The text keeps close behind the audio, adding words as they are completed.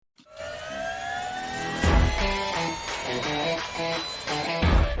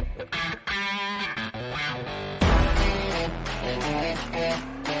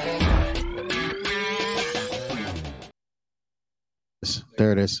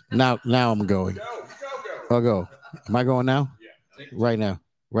is. Now I'm going. I'll go. Am I going now? Yeah. Right now.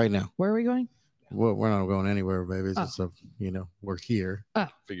 Where are we going? Well, we're not going anywhere, baby. It's just we're here.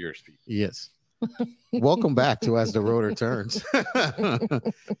 Figure of speech. Yes. Welcome back to As The Rotor Turns.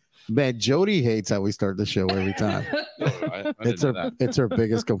 Man, Jody hates how we start the show every time. No, I didn't know that. It's her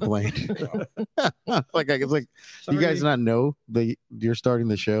biggest complaint. like you guys not know that you're starting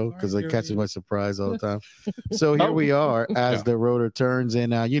the show because it catches my surprise all the time. So here we are as the rotor turns,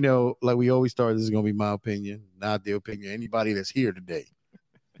 and like we always start, this is gonna be my opinion, not the opinion of anybody that's here today.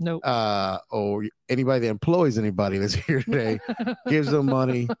 Nope. Or anybody that employs anybody that's here today, gives them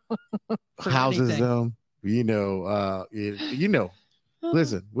money, houses them.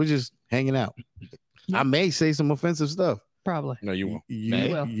 Listen, we're just hanging out. I may say some offensive stuff. Probably. No, you won't.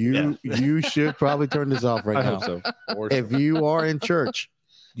 You should probably turn this off right now. I hope so. If you are in church,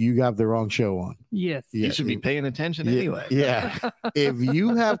 you have the wrong show on. Yes. You should be paying attention anyway. Yeah. If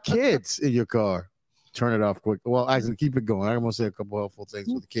you have kids in your car, turn it off quick. Well, I can keep it going. I'm gonna say a couple helpful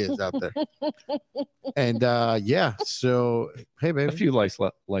things for the kids out there. And so hey, baby, a few life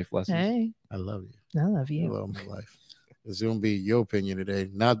lessons. Hey, I love you. I love you. I love my life. It's gonna be your opinion today,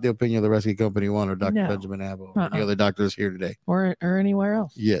 not the opinion of the Rescue Company One or Dr. Benjamin Abbo or the other doctors here today, or anywhere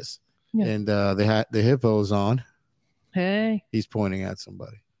else. Yes. Yeah. And they had the hippo's on. Hey, he's pointing at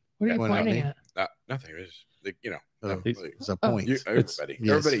somebody. What are you pointing at? Nothing. It's it's a point.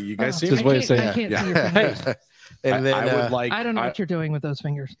 Everybody, you guys see his me? way of saying I can't see your fingers. And then I would like. I don't know what you're doing with those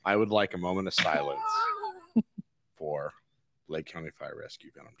fingers. I would like a moment of silence for Lake County Fire Rescue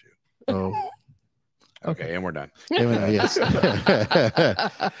Venom 2. Oh. Okay, and we're done. Yes.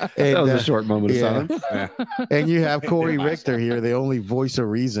 That was a short moment of silence. Yeah. And you have Corey Richter here, the only voice of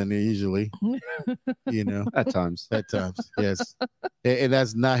reason, usually. At times. Yes. And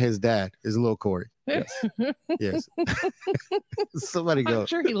that's not his dad. It's little Corey. Yes. Somebody go. I'm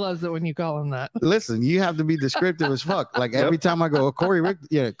sure he loves it when you call him that. Listen, you have to be descriptive as fuck. Like every time I go, Corey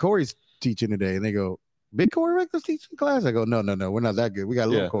Richter, Corey's teaching today, and they go, Big Corey Richter's teaching class. I go, no, we're not that good. We got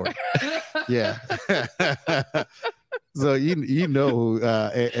a little Corey. Yeah. So you know who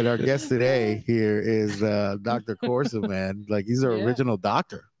and our guest today here is Dr. Corsa, man. Like he's our original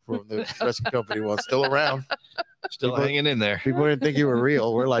doctor from the Rescue Company One, still around. Still hanging in there. People didn't think you were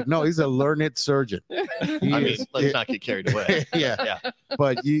real. We're like, no, he's a learned surgeon. Let's not get carried away. Yeah.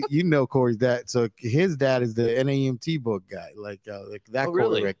 But you know Corey's dad. So his dad is the NAMT book guy, like that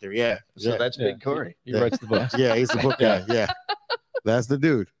Corey Richter. Yeah. So that's Big Corey. He writes the books. Yeah, he's the book guy. Yeah. That's the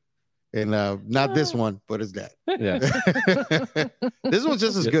dude. And not this one, but his dad. Yeah. This one's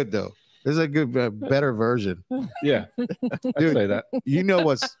just as good though. This is a good, better version. Yeah. Dude, say that. You know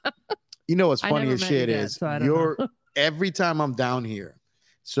what's funny as shit is so every time I'm down here.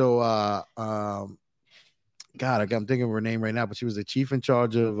 So God, I'm thinking of her name right now, but she was the chief in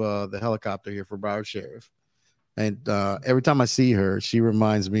charge of the helicopter here for Broward Sheriff. And every time I see her, she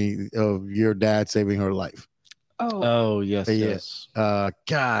reminds me of your dad saving her life. Oh yes.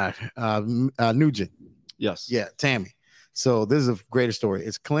 God, Nugent. Yes. Yeah, Tammy. So this is a greater story.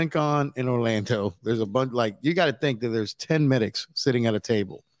 It's ClinkOn in Orlando. There's a bunch, like you got to think that there's 10 medics sitting at a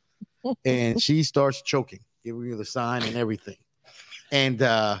table, and she starts choking, giving you the sign and everything. And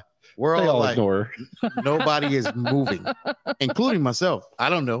we're all like, ignore her. Nobody is moving, including myself. I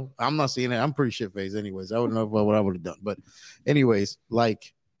don't know. I'm not seeing it. I'm pretty shit faced, anyways. I wouldn't know what I would have done. But, anyways,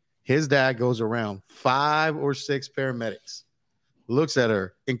 like his dad goes around 5 or 6 paramedics. Looks at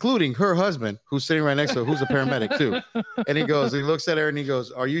her, including her husband, who's sitting right next to her, who's a paramedic too. And he looks at her and he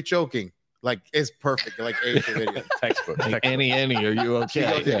goes, "Are you choking?" Like it's perfect, like video. Textbook. Annie, are you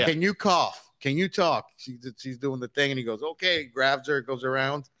okay? Goes, Can you cough? Can you talk? She's doing the thing, and he goes, "Okay." Grabs her, goes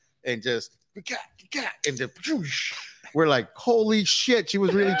around, and just and just we're like, "Holy shit!" She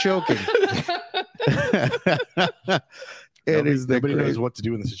was really choking. Nobody knows what to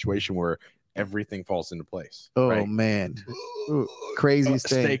do in the situation where everything falls into place. Oh right? man, craziest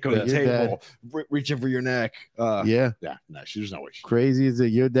thing. Steak on the table, reaching for your neck. No, she's not what she. Crazy is that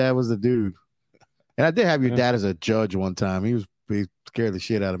your dad was the dude, and I did have your dad as a judge one time. He scared the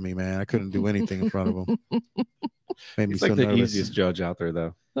shit out of me, man. I couldn't do anything in front of him. Made me He's so like the nervous. easiest judge out there,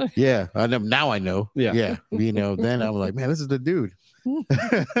 though. Yeah, I know. Now I know. Yeah. Then I'm like, man, this is the dude.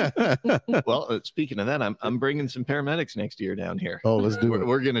 Well, speaking of that, I'm bringing some paramedics next year down here. Oh, let's do it.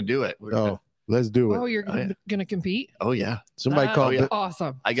 We're gonna do it. Let's do it. Oh, you're gonna compete? Oh yeah. Somebody called it.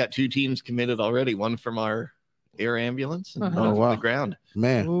 Awesome. I got 2 teams committed already. One from our air ambulance and one Oh, from wow. the ground.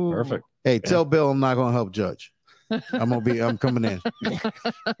 Man, Ooh. Perfect. hey, tell Bill I'm not gonna help judge. I'm coming in.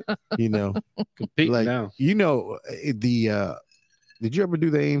 Competing like now. the Did you ever do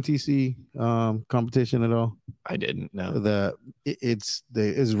the AMTC competition at all? I didn't know. It's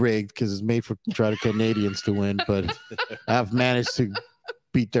rigged because it's made for try to Canadians to win, but I've managed to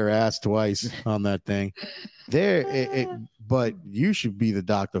beat their ass twice on that thing. But you should be the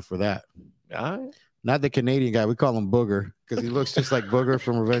doctor for that. Not the Canadian guy. We call him Booger because he looks just like Booger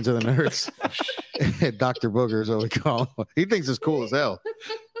from Revenge of the Nerds. Dr. Booger is what we call him. He thinks it's cool as hell.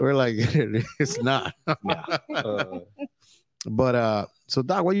 We're like, it's not. But so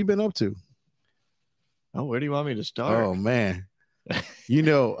Doc, what you been up to? Oh, where do you want me to start? Oh man. You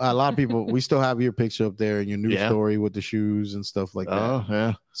know, a lot of people, we still have your picture up there and your new story with the shoes and stuff like that. Oh,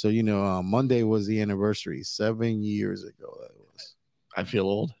 yeah. So, you know, Monday was the anniversary. 7 years ago, that was. I feel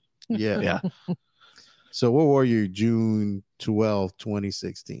old. Yeah. Yeah. So, what were you, June 12,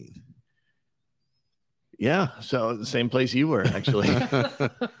 2016? Yeah. So, the same place you were, actually.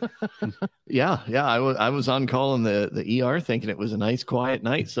 Yeah. I was on call in the ER thinking it was a nice, quiet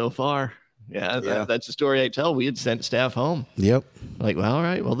night so far. Yeah, that's the story I tell. We had sent staff home. Yep. Like, well, all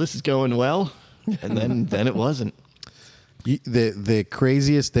right, well, this is going well. And then it wasn't. The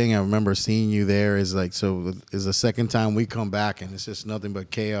craziest thing I remember seeing you there is like, so is the second time we come back and it's just nothing but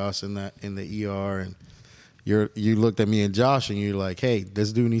chaos in the ER. And you looked at me and Josh and you're like, hey,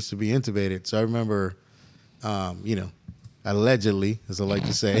 this dude needs to be intubated. So I remember, you know, allegedly, as I like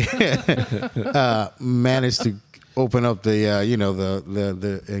to say, managed to open up the you know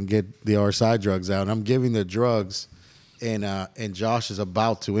the and get the RSI drugs out. And I'm giving the drugs, and Josh is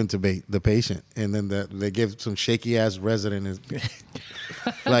about to intubate the patient, and then they give some shaky ass resident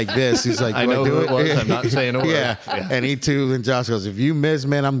like this. He's like, I know who it was. I'm not saying a word. Yeah. And he too. And Josh goes, if you miss,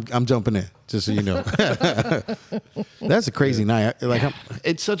 man, I'm jumping in. Just so you know. That's a crazy night. Like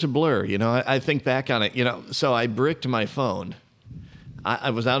it's such a blur. You know, I think back on it. You know, so I bricked my phone.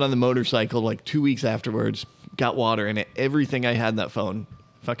 I was out on the motorcycle like 2 weeks afterwards. Got water in it. Everything I had in that phone,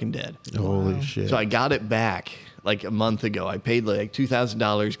 fucking dead. Holy shit. So I got it back like a month ago. I paid like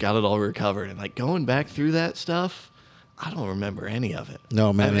 $2,000, got it all recovered. And like going back through that stuff, I don't remember any of it.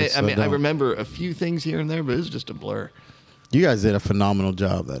 No, man. I remember a few things here and there, but it was just a blur. You guys did a phenomenal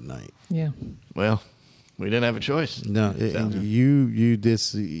job that night. Yeah. Well, we didn't have a choice. No, you did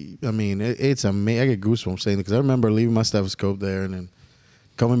see, I mean, it's amazing. I get goosebumps saying it because I remember leaving my stethoscope there and then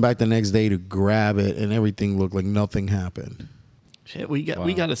coming back the next day to grab it, and everything looked like nothing happened. Shit, we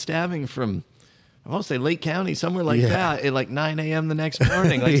got a stabbing from, I want to say Lake County, somewhere like that, at like 9 a.m. the next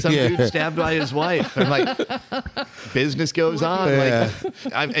morning. Like some dude stabbed by his wife. And like, business goes on. Yeah.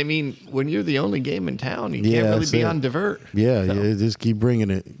 Like, I mean, when you're the only game in town, you can't really be on divert. Yeah, so. Just keep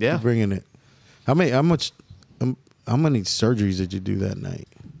bringing it. Yeah. Keep bringing it. How many surgeries did you do that night?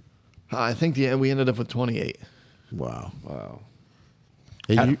 I think we ended up with 28. Wow.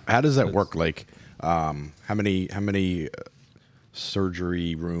 How does that work? Like, how many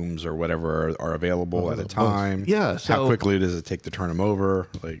surgery rooms or whatever are available at a time? Yeah. So, how quickly does it take to turn them over?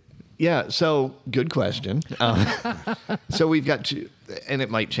 Like, yeah. So good question. So we've got two, and it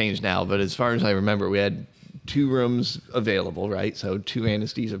might change now, but as far as I remember, we had 2 rooms available, right? So 2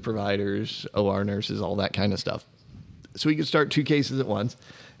 anesthesia providers, OR nurses, all that kind of stuff. So we could start 2 cases at once.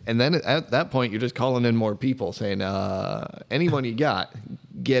 And then at that point, you're just calling in more people saying, anyone you got,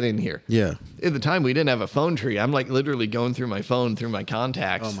 get in here. Yeah. At the time, we didn't have a phone tree. I'm like literally going through my phone, through my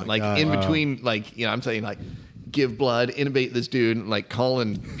contacts. Oh my like God. In between, like, you know, I'm saying like, give blood, intubate this dude, and like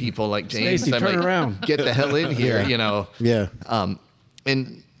calling people like James. Stacey, I'm turn like, around. Get the hell in here, you know. Yeah.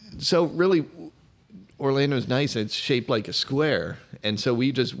 And so really, Orlando's nice. It's shaped like a square. And so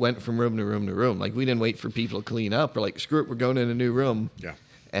we just went from room to room to room. Like we didn't wait for people to clean up. We're like, screw it, we're going in a new room. Yeah.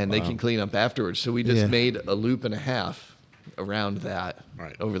 And they can clean up afterwards. So we just made a loop and a half around that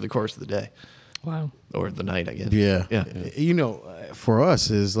over the course of the day. Wow. Or the night, I guess. Yeah. Yeah. You know, for us,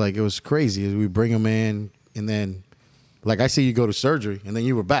 is like it was crazy. We bring them in, and then, like, I see you go to surgery, and then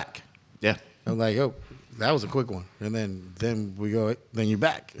you were back. Yeah. I'm like, oh, that was a quick one. And then we go, then you're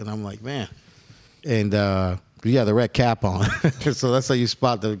back. And I'm like, man. And you got the red cap on. So that's how you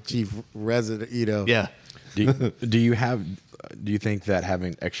spot the chief resident, you know. Yeah. Do you think that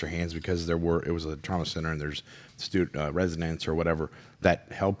having extra hands, because it was a trauma center and there's student residents or whatever, that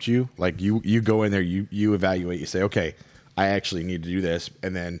helped you? Like you go in there, you evaluate, you say, okay, I actually need to do this,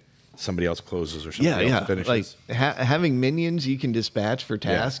 and then somebody else closes or somebody else finishes. Like having minions you can dispatch for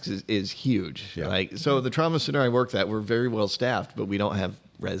tasks is huge. Yeah. Like so, the trauma center I worked at, we're very well staffed, but we don't have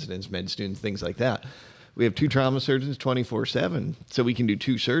residents, med students, things like that. We have 2 trauma surgeons 24/7, so we can do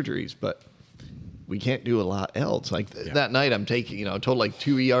 2 surgeries, but we can't do a lot else. Like that night, I'm taking, I told like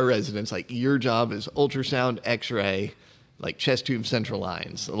 2 ER residents, like, your job is ultrasound, X-ray, like chest tube central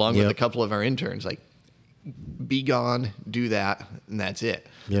lines, along with a couple of our interns. Like, be gone, do that, and that's it.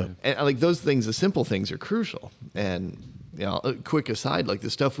 Yeah. And like those things, the simple things are crucial. And a quick aside, like the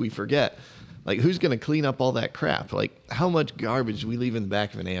stuff we forget, like who's going to clean up all that crap? Like how much garbage we leave in the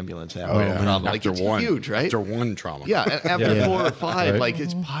back of an ambulance after a trauma? Like it's huge, right? After one trauma. Yeah, after 4 or 5, Right. like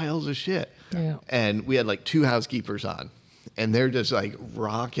it's piles of shit. Yeah. And we had like 2 housekeepers on. And they're just like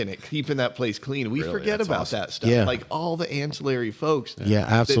rocking it, keeping that place clean. We Really? forget That's about awesome. that stuff. Yeah. Like all the ancillary folks. Yeah,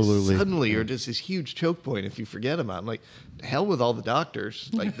 absolutely. That suddenly are just this huge choke point if you forget about them. Like, hell with all the doctors.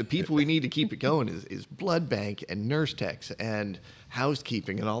 Like the people we need to keep it going is blood bank and nurse techs and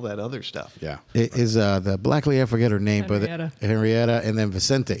housekeeping and all that other stuff. Yeah. It is the black lady, I forget her name, Henrietta. but Henrietta, and then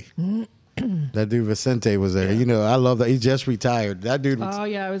Vicente. That dude Vicente was there. I love that. He just retired. That dude. Oh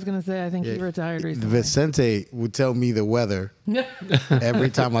yeah, I was gonna say I think he retired recently. Vicente would tell me the weather every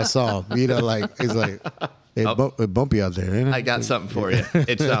time I saw him. Like he's like, it bumpy out there. Ain't it? I got something for you.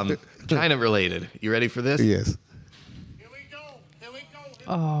 It's kind of related. You ready for this? Yes. Here we go.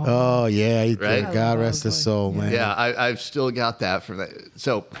 Oh yeah. Right? God rest his soul, man. Yeah, I've still got that from that.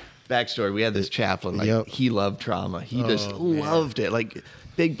 So, backstory: we had this chaplain. Like Yep. he loved trauma. He just loved it. Like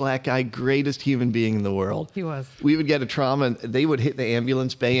big black guy, greatest human being in the world. He was. We would get a trauma, and they would hit the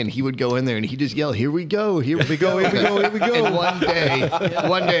ambulance bay, and he would go in there, and he'd just yell, "Here we go! Here we go! Here we go! Here we go!" And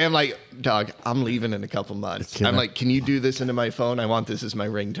one day, I'm like, "Dog, I'm leaving in a couple months." I'm like, "Can you do this into my phone? I want this as my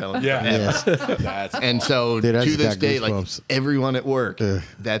ringtone." Yeah. Yes. That's And so Dude, I to just this got day, like goosebumps. everyone at work,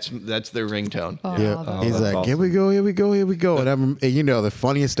 that's their ringtone. Yeah. Oh, He's that's like, awesome. here we go, here we go, here we go. And the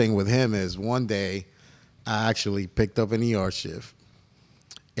funniest thing with him is one day I actually picked up an ER shift.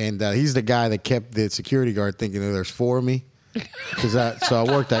 And he's the guy that kept the security guard thinking that there's 4 of me. So I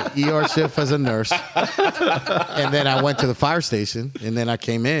worked at ER shift as a nurse. And then I went to the fire station. And then I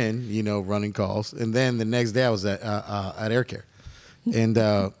came in, running calls. And then the next day I was at Air Care. And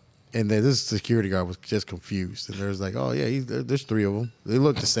then this security guard was just confused. And there's like, oh, yeah, there's 3 of them. They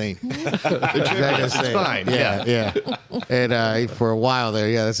look the same. It's fine. Yeah. And for a while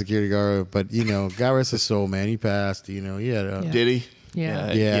there, that security guard. But, God rest his soul, man. He passed. He had Did he?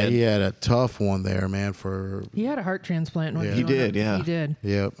 Yeah. he had a tough one there, man. He had a heart transplant. Yeah. He did, yeah. He did.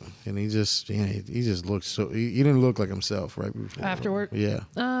 Yep. And he just looked so. He didn't look like himself right before. Afterward? Yeah.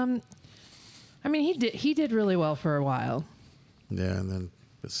 I mean, he did really well for a while, Yeah, and then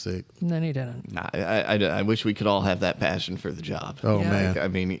was sick. and then he didn't. I wish we could all have that passion for the job. Oh Yeah. man, I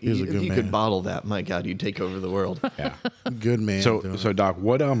mean, he was a if good you man. could bottle that, my God, you'd take over the world. yeah. Good man. So doing Doc,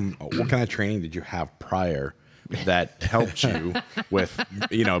 what kind of training did you have prior that helped you with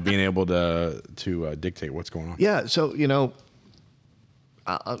being able to dictate what's going on? Yeah, so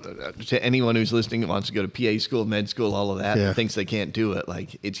to anyone who's listening that wants to go to PA school, med school, all of that, Yeah. and thinks they can't do it,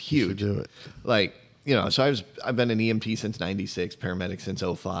 like it's huge. do it. Like so I've been an EMT since '96, paramedic since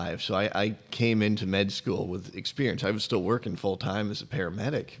 '05. So I came into med school with experience. I was still working full time as a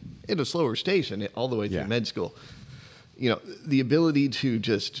paramedic in a slower station all the way through Yeah. med school. The ability to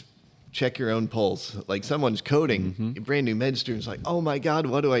just check your own pulse. Like someone's coding, a brand new med student's like, "Oh my God,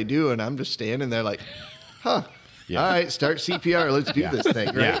 what do I do?" And I'm just standing there like, "Huh." Yeah. All right, start CPR. Let's do this thing.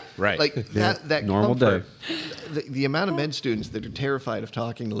 Right? Yeah, right. Like that Normal comfort. The amount of med students that are terrified of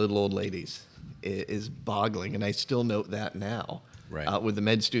talking to little old ladies is boggling, and I still note that now. Right. With the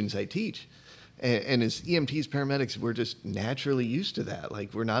med students I teach. And as EMTs, paramedics, we're just naturally used to that.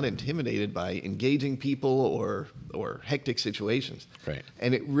 Like we're not intimidated by engaging people or hectic situations. Right.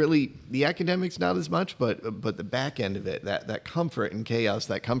 And it really, the academics not as much, but the back end of it, that comfort in chaos,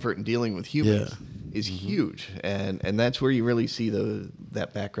 that comfort in dealing with humans is huge. And that's where you really see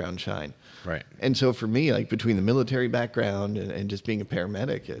that background shine. Right. And so for me, like between the military background and just being a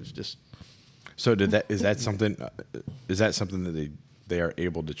paramedic, it's just So is that something that they are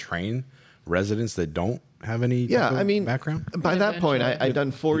able to train residents that don't have any type of background? By that point, Eventually. I'd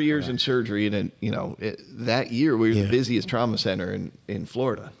done 4 years in surgery, and that year we were the busiest trauma center in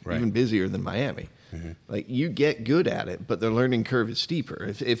Florida, Right. even busier than Miami. Like you get good at it, but the learning curve is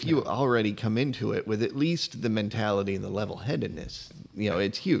steeper. If you already come into it with at least the mentality and the level-headedness,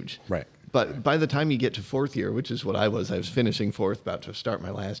 it's huge. Right. But by the time you get to 4th year, which is what I was finishing 4th, about to start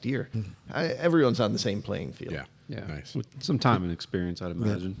my last year. Everyone's on the same playing field. Yeah. Yeah. Nice. With some time and experience, I'd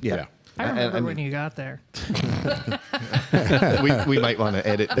imagine. Yeah. I remember And- when you got there. we might want to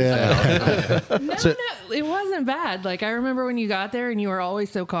edit this out. No, it wasn't bad. Like I remember when you got there and you were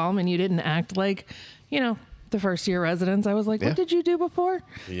always so calm and you didn't act like, the first year residents. I was like, Yeah. what did you do before?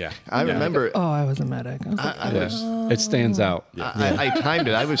 Yeah. I remember Oh, I was a medic. I was like, I was... It stands out. I timed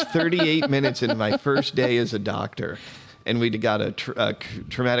it. I was 38 minutes into my first day as a doctor, and we got a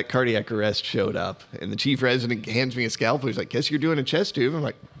traumatic cardiac arrest showed up, and the chief resident hands me a scalpel. He's like, "Guess you're doing a chest tube." I'm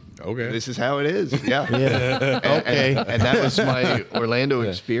like, Okay. This is how it is. Yeah. Okay. And that was my Orlando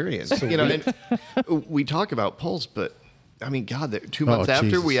experience. And we talk about Pulse, but I mean, God, 2 months after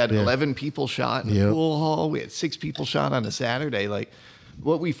Jesus. we had Yeah. 11 people shot in the pool hall. We had 6 people shot on a Saturday. Like,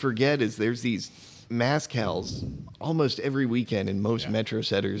 what we forget is there's these mass calls almost every weekend in most metro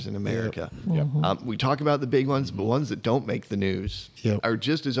centers in America. We talk about the big ones, but ones that don't make the news are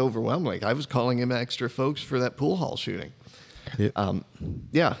just as overwhelming. Like, I was calling in extra folks for that pool hall shooting.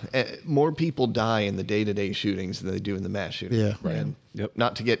 More people die in the day-to-day shootings than they do in the mass shootings. Yeah. Right. And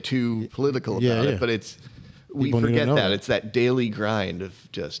not to get too political about it, but we People need to forget know that. that. It's that daily grind of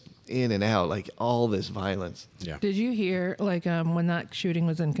just in and out, like all this violence. Yeah. Did you hear, like, when that shooting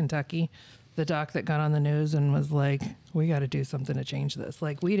was in Kentucky, the doc that got on the news and was like, we got to do something to change this.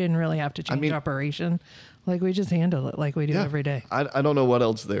 Like, we didn't really have to change operation. Like, we just handle it like we do every day. I don't know what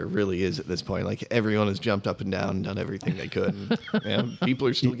else there really is at this point. Like, everyone has jumped up and down and done everything they could. And, people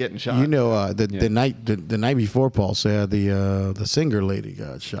are still getting shot. The night before Paul said the singer lady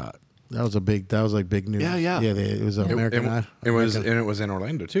got shot. That was big news. Yeah. It was American. It was in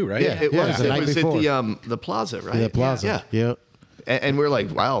Orlando too, right? Yeah, it was. the It night was before. at the Plaza, right? The Plaza. Yeah. Yep. And we're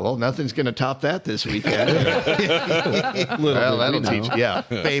like, wow, well, nothing's going to top that this weekend. Well, that'll teach. Yeah.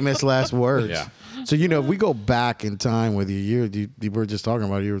 Famous last words. Yeah. So, if we go back in time with you were just talking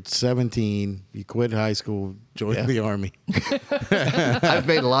about, you were 17, you quit high school, joined the Army. I've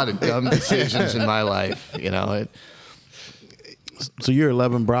made a lot of dumb decisions in my life, So you're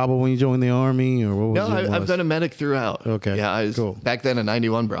 11 Bravo when you joined the Army, or what was No, it? I've been a medic throughout. Okay, Yeah, I was cool. back then a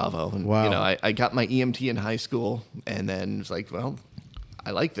 91 Bravo. And, Wow. I got my EMT in high school, and then it's like, well,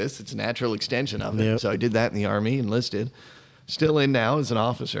 I like this. It's a natural extension of it. Yep. So I did that in the Army, enlisted. Still in now as an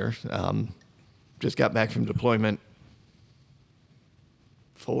officer. Just got back from deployment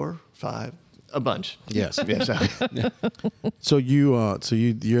 4, 5, a bunch. Yes. Yes. So you're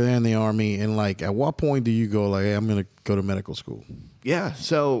there in the Army, and like, at what point do you go like, hey, I'm going to go to medical school? Yeah.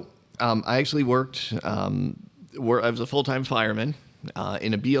 So I actually worked. I was a full-time fireman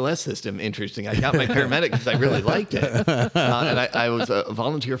in a BLS system. Interesting. I got my paramedic because I really liked it, and I was a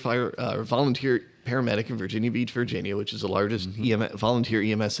volunteer paramedic in Virginia Beach, Virginia, which is the largest volunteer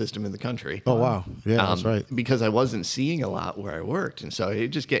EMS system in the country. Oh wow, yeah, that's right. Because I wasn't seeing a lot where I worked, and so it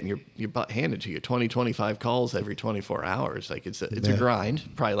just getting your butt handed to you. 20, 25 calls every 24 hours. Like, it's a grind.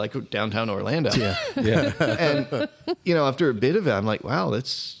 Probably like downtown Orlando. Yeah. And after a bit of it, I'm like, wow,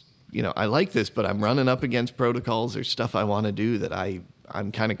 that's I like this, but I'm running up against protocols. There's stuff I want to do that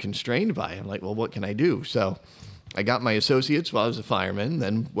I'm kind of constrained by. I'm like, well, what can I do? So I got my associates while I was a fireman,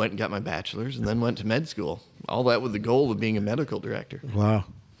 then went and got my bachelor's, and then went to med school. All that with the goal of being a medical director. Wow.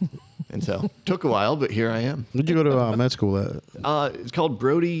 And so took a while, but here I am. Where'd you go to med school at? It's called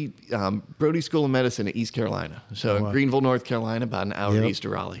Brody School of Medicine in East Carolina. So in Greenville, North Carolina, about an hour east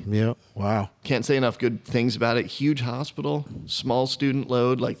of Raleigh. Yep. Wow. Can't say enough good things about it. Huge hospital, small student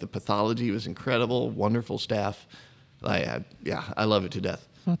load. Like, the pathology was incredible, wonderful staff. I love it to death.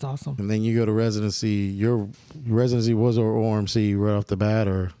 That's awesome. And then you go to residency. Your residency was ORMC right off the bat,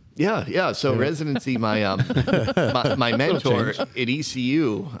 or? Yeah. So residency, my mentor at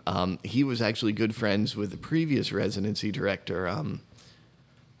ECU, he was actually good friends with the previous residency director.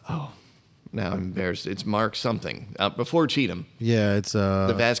 Now I'm embarrassed. It's Mark something. Before Cheatham. Yeah, it's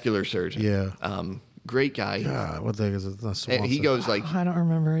The vascular surgeon. Yeah. Great guy. God, what the heck is it? Not And he Swanson. goes like, I don't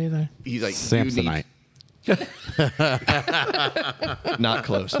remember either. he's like, Samsonite. not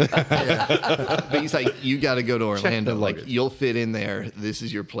close. But he's like, you got to go to Orlando. Like, you'll fit in there. This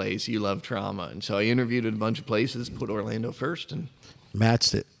is your place. You love trauma. And so I interviewed at a bunch of places, put Orlando first, and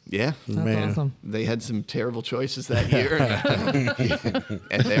Matched it. yeah, That's Man. awesome. they had some terrible choices that year.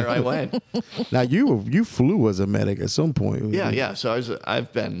 And there I went. Now you flew as a medic at some point. Yeah. So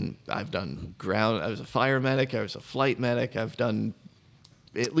I've done ground. I was a fire medic. I was a flight medic. I've done,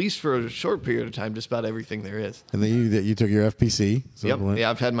 at least for a short period of time, just about everything there is. And then you took your FPC. So Yep. Yeah,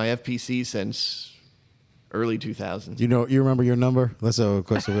 I've had my FPC since early 2000s. You remember your number? That's a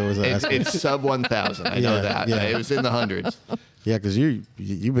question we always ask. It's sub 1,000. I know Yeah, that. yeah. It was in the hundreds. Yeah, because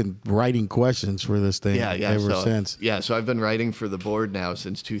you've been writing questions for this thing ever since. Yeah, so I've been writing for the board now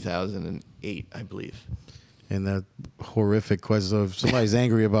since 2008, I believe. And that horrific question. So if somebody's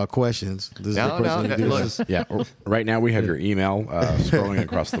angry about questions, this is the question you do. Look, Yeah. Right now we have your email scrolling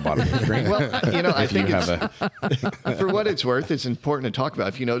across the bottom of the screen. well, I If you think have for what it's worth, it's important to talk about.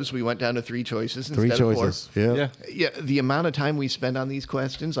 If you notice, we went down to 3 choices instead Three of choices. 4. Yeah. Yeah, the amount of time we spend on these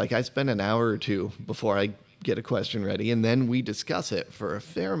questions, like, I spend an hour or two before I get a question ready, and then we discuss it for a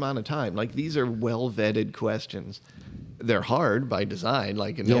fair amount of time. Like, these are well-vetted questions. They're hard by design.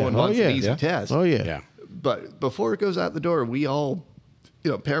 Like, no one wants an easy test. Oh yeah. Yeah. But before it goes out the door, we all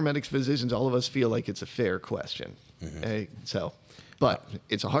paramedics, physicians, all of us feel like it's a fair question. But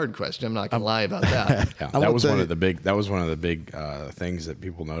it's a hard question. I'm not going to lie about that. Yeah, that was one of the big things that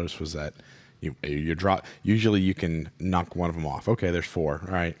people noticed was that you drop. Usually you can knock one of them off. Okay, there's 4.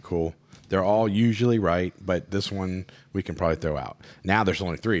 All right, cool. They're all usually right, but this one we can probably throw out. Now there's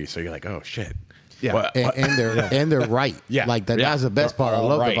only 3, so you're like, oh shit. Yeah, and they're right. Yeah, like that's the best part I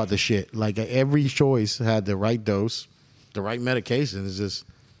love about the shit. Like every choice had the right dose, the right medication. It's just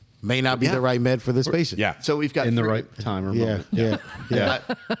may not be the right med for this patient. Yeah. So we've got in the right time or moment. Yeah.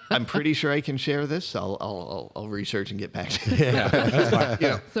 I'm pretty sure I can share this. I'll research and get back to you. Yeah, that's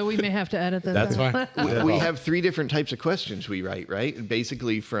fine. So we may have to edit this. That's out. fine. We have 3 different types of questions we write, right?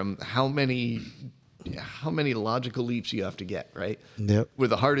 Basically from how many logical leaps you have to get, right? Yep.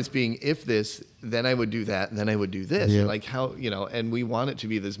 With the hardest being, if this, then I would do that, and then I would do this. Yep. Like how, and we want it to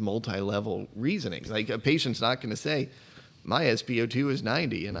be this multi-level reasoning. Like a patient's not going to say, my SpO2 is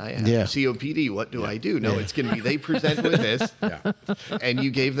 90 and I have COPD. What do I do? No, it's going to be they present with this and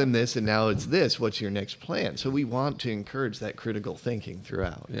you gave them this and now it's this. What's your next plan? So we want to encourage that critical thinking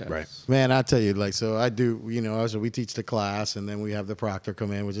throughout. Yeah. Right. Man, I tell you, like, so I do, so we teach the class and then we have the proctor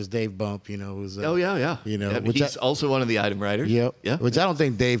come in, which is Dave Bump, who's which he's also one of the item writers. Yep. Yeah. Which I don't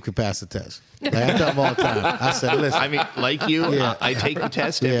think Dave could pass the test. Like, I tell him all the time. I said, listen. I mean, like you, I take the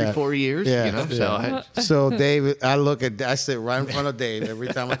test every 4 years. So Dave, I sit right in front of Dave every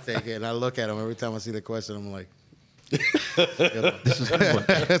time I take it, and I look at him every time I see the question. I'm like, this is a good one.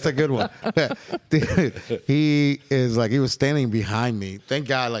 That's a good one. Dude, he was standing behind me. Thank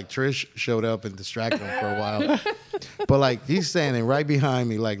God, like Trish showed up and distracted him for a while. But like he's standing right behind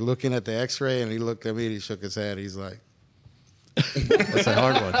me, like looking at the X-ray, and he looked at me and he shook his head. He's like, that's a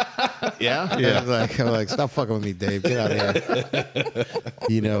hard one. Yeah. I'm like, stop fucking with me, Dave. Get out of here.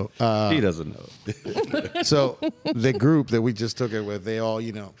 He doesn't know. So the group that we just took it with, they all,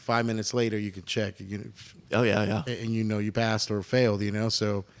 5 minutes later you can check. Oh yeah. And you passed or failed.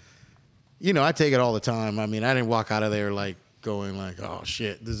 So, I take it all the time. I mean, I didn't walk out of there like going like, oh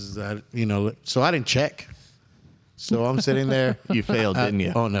shit, this is that. So I didn't check. So I'm sitting there. You failed, didn't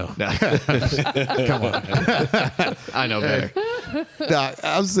you? Oh no! Come on. I know better.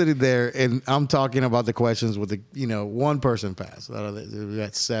 I'm sitting there and I'm talking about the questions with the one person passed out of we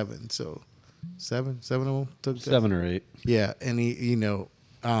got 7. So seven of them took 7 or 8. Yeah, and he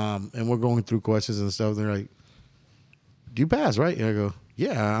and we're going through questions and stuff. They're like, "Do you pass, right?" And I go,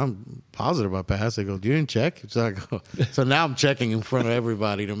 "Yeah, I'm positive I passed." They go, "Do you didn't check?" So I go, so now I'm checking in front of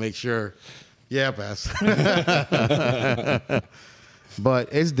everybody to make sure. Yeah, pass. But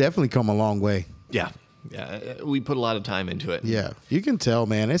it's definitely come a long way. Yeah. We put a lot of time into it. Yeah, you can tell,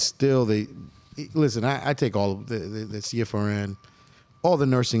 man. It's still listen. I take all of the CFRN, all the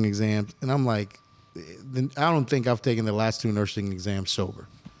nursing exams, and I'm like, I don't think I've taken the last 2 nursing exams sober.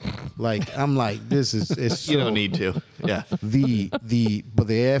 Like I'm like, this is it's you don't need to. Yeah. But the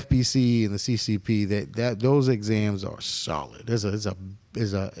AFPC and the CCP that those exams are solid.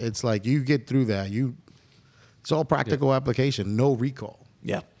 It's like you get through that. It's all practical application, no recall.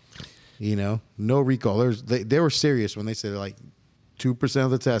 Yeah. No recall. They were serious when they said like 2% of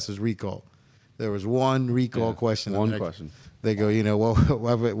the test is recall. There was one recall question. One question. They go,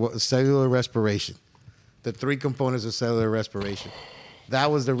 what cellular respiration. The 3 components of cellular respiration. That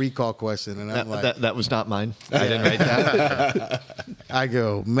was the recall question, and I'm like, that was not mine. I didn't write that. I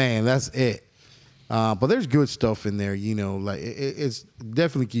go, man, that's it. But there's good stuff in there, like it's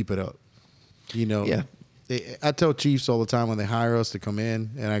definitely keep it up. Yeah. I tell chiefs all the time when they hire us to come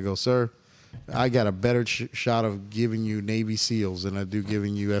in, and I go, sir, I got a better shot of giving you Navy SEALs than I do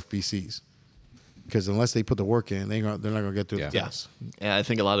giving you FBCs. Because unless they put the work in, they're not going to get through the test. Yeah, I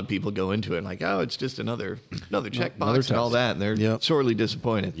think a lot of people go into it like, oh, it's just another checkbox and all that, and they're sorely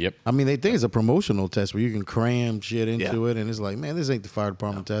disappointed. Yep. I mean, they think it's a promotional test where you can cram shit into it, and it's like, man, this ain't the fire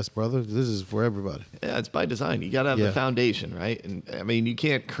department test, brother. This is for everybody. Yeah, it's by design. You got to have the foundation, right? And I mean, you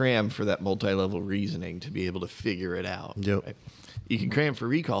can't cram for that multi-level reasoning to be able to figure it out. Yep. Right? You can cram for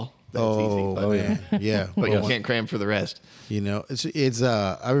recall. That's easy. But, yeah. But you can't cram for the rest. It's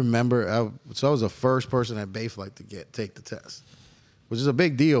I remember I was the first person at Bayflight to take the test, which is a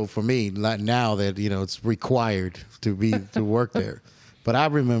big deal for me. Not now that it's required to work there, but I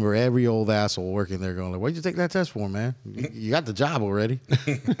remember every old asshole working there going like, "What'd you take that test for, man? You got the job already."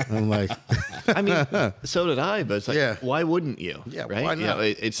 I'm like, I mean, so did I, but it's like, why wouldn't you? Yeah, right? why not?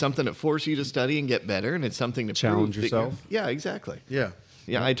 It's something that forces you to study and get better, and it's something to challenge prove yourself. Yeah, exactly. Yeah.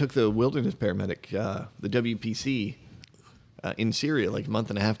 Yeah, I took the wilderness paramedic, the WPC, in Syria like a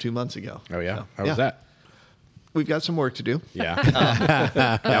month and a half, 2 months ago. Oh yeah. So, How was that? We've got some work to do. Yeah.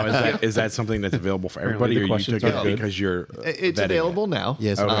 Now, is that something that's available for everybody, the or you questions took are it good. because you're It's vetting available it? now.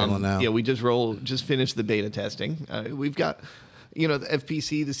 Yes, available now. Yeah, we just finished the beta testing. We've got, the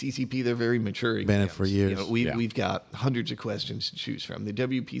FPC, the CCP, they're very mature. Been it for years. We've got hundreds of questions to choose from. The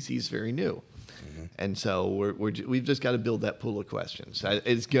WPC is very new. And so we've just got to build that pool of questions.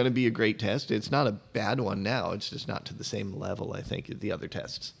 It's going to be a great test. It's not a bad one now. It's just not to the same level, I think, as the other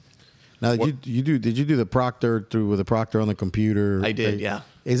tests. Now, did you do the proctor with the proctor on the computer? I did, yeah.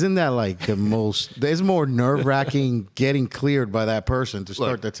 Isn't that like the most? There's more nerve wracking getting cleared by that person to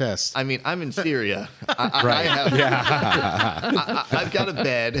start Look, the test. I mean, I'm in Syria. I've got a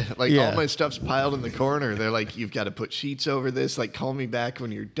bed. Like all my stuff's piled in the corner. They're like, you've got to put sheets over this. Like, call me back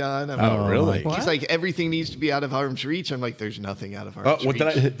when you're done. I'm like, really? He's like, everything needs to be out of arm's reach. I'm like, there's nothing out of arm's reach.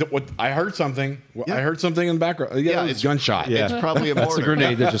 I heard something. Yeah. I heard something in the background. Yeah, it's it's gunshot. Yeah. It's probably a That's mortar. a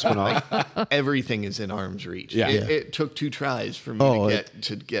grenade that just went off. Everything is in arm's reach. Yeah. It took 2 tries for me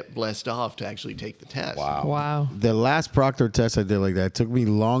to get blessed off to actually take the test. Wow. The last proctor test I did like that took me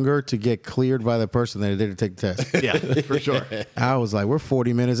longer to get cleared by the person than it did to take the test. Yeah, for sure. I was like, we're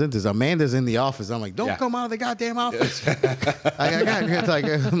 40 minutes into this. Amanda's in the office. I'm like, don't come out of the goddamn office.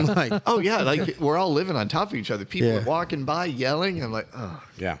 I'm like, Oh yeah, like we're all living on top of each other. People are walking by yelling. I'm like, oh.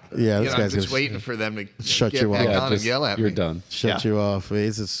 Yeah. yeah, this I'm guy's just gonna waiting for them to shut get you back off. on and yell at You're me. done. shut you off.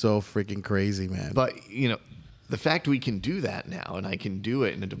 This is so freaking crazy, man. But the fact we can do that now, and I can do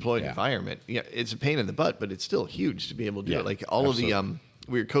it in a deployed environment, it's a pain in the butt, but it's still huge to be able to do it. Like all of the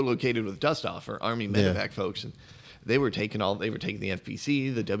we were co-located with Dustoff, or Army medevac folks, and they were taking the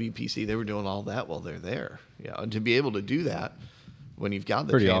FPC, the WPC, they were doing all that while they're there. Yeah, and to be able to do that when you've got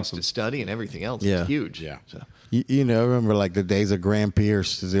the Pretty chance awesome. to study and everything else, Yeah. it's huge. Yeah. So. I remember like the days of Graham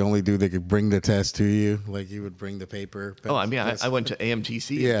Pierce is the only dude that could bring the test to you. Like he would bring the paper. Oh, I mean, I went to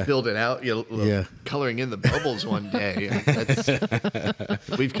AMTC Yeah. and filled it out, coloring in the bubbles one day.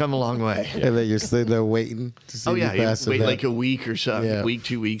 We've come a long way. And then you're sitting there waiting to see Oh, you yeah. You pass wait the like a week or so, Yeah. a week,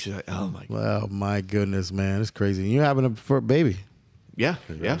 2 weeks. And oh, my God. Well, my goodness, man. It's crazy. You having a baby. Yeah.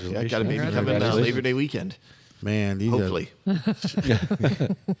 I got a baby coming Labor Day weekend. Man, you Hopefully.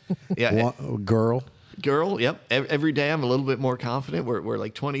 Yeah. Girl. Girl, yep. Every day I'm a little bit more confident. We're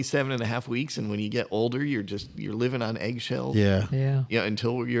like 27 and a half weeks. And when you get older, you're living on eggshells. Yeah. Yeah. Yeah,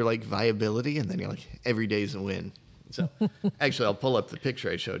 until you're like viability, and then you're like, every day's a win. So, actually, I'll pull up the picture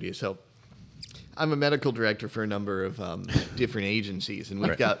I showed you. So, I'm a medical director for a number of different agencies, and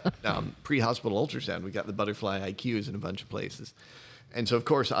we've got pre-hospital ultrasound. We've got the Butterfly IQs in a bunch of places. And so, of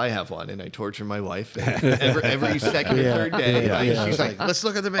course, I have one, and I torture my wife every second or third day. She's like, let's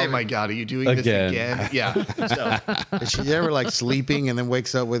look at the baby. oh, my God, are you doing Again. this again? Yeah. So, Is she ever like sleeping and then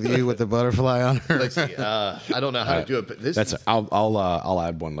wakes up with you with the butterfly on her? let's see. I don't know how to do it, but this That's. is... I'll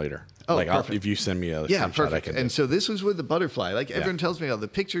add one later. Oh, like perfect. if you send me a Yeah, screenshot, perfect. I can. And so this was with the butterfly. Like everyone tells me, oh, the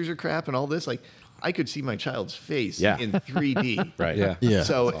pictures are crap and all this. Like I could see my child's face Yeah. in 3D. Right. Yeah. Yeah.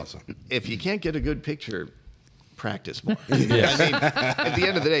 So That's awesome. if you can't get a good picture, practice more. I mean, at the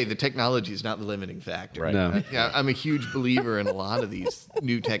end of the day, the technology is not the limiting factor. Right. No. I'm a huge believer in a lot of these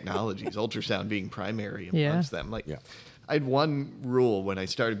new technologies, ultrasound being primary amongst them. Like, I had one rule when I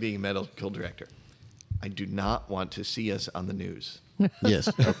started being a medical director. I do not want to see us on the news. Yes.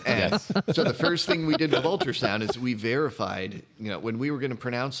 And so the first thing we did with ultrasound is we verified, when we were going to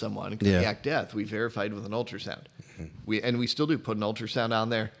pronounce someone cardiac death, we verified with an ultrasound. We still do put an ultrasound on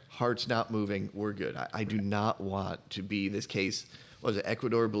there. Heart's not moving. We're good. I do not want to be this case. What was it,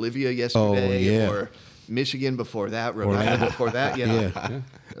 Ecuador, Bolivia yesterday, or Michigan before that, Rhode Island before that?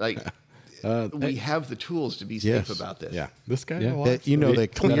 Like we have the tools to be safe about this. Yeah. This guy. Yeah. The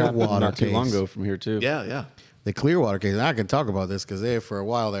Clearwater not too case. long ago from here too. Yeah. The Clearwater case. And I can talk about this because for a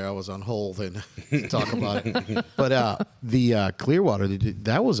while there I was on hold and talk about it. But the Clearwater,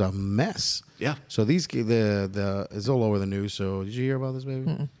 that was a mess. Yeah. So these it's all over the news. So did you hear about this, baby?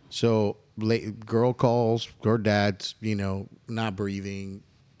 Mm-mm. So girl calls her dad's not breathing,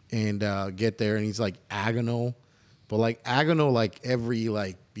 and get there and he's like agonal, but like agonal like every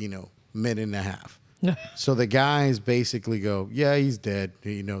minute and a half. So the guys basically go, yeah, he's dead.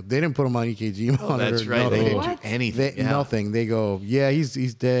 They didn't put him on EKG monitor. That's right. They didn't do anything. Nothing. They go, yeah,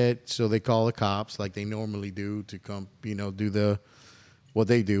 he's dead. So they call the cops like they normally do to come, do what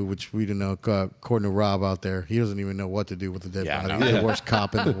they do, which we don't know. According to Rob out there, he doesn't even know what to do with the dead body. No. He's the worst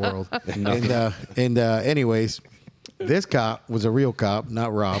cop in the world. Anyways, this cop was a real cop,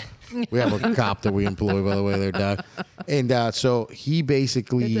 not Rob. We have a cop that we employ, by the way, there, Doc. And so he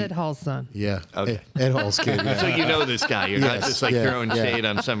basically... It's Ed Hall's son. Yeah. Okay. Ed Hall's kid. Yeah. So you know this guy. You're not just throwing shade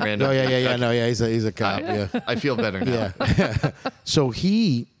on some random... No, yeah. No, yeah, he's a cop, yeah. I feel better now. Yeah. So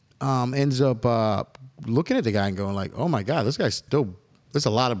he ends up looking at the guy and going like, oh my God, this guy's still, there's a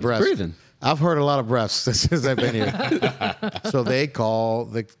lot of breaths. breathing. I've heard a lot of breaths since I've been here. So they call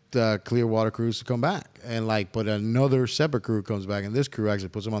the clear water crews to come back. And like, but another separate crew comes back, and this crew actually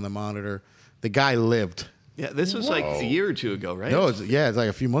puts him on the monitor. The guy lived. Yeah, this was like a year or two ago, right? No, it's like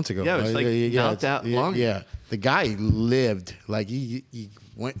a few months ago. Yeah, it was like not that long. Yeah, the guy lived. Like he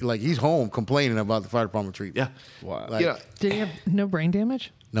went, like he's home complaining about the fire department treatment. Yeah. Wow. Like, Did he have no brain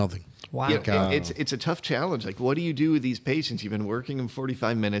damage? nothing. Wow. It's a tough challenge. Like, what do you do with these patients? You've been working them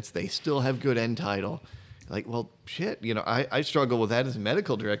 45 minutes. They still have good end tidal. Like, well, shit. I struggle with that as a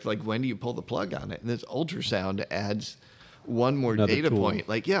medical director. Like, when do you pull the plug on it? And this ultrasound adds one more Another data tool. point.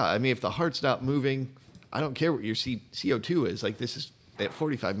 Like, yeah, I mean, if the heart's not moving, I don't care what your CO2 is. Like, this is at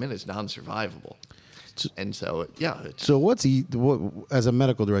 45 minutes non-survivable. And so, yeah. So what, as a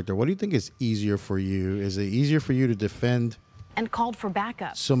medical director, what do you think is easier for you? Is it easier for you to defend and called for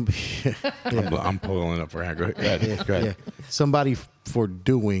backup. I'm pulling up for hand. Go ahead. Go ahead. Somebody for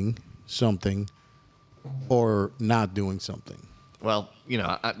doing something or not doing something? Well,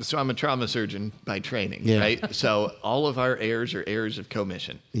 so I'm a trauma surgeon by training, Yeah. right? So all of our errors are errors of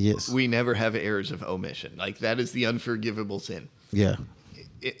commission. Yes. We never have errors of omission. Like, that is the unforgivable sin. Yeah.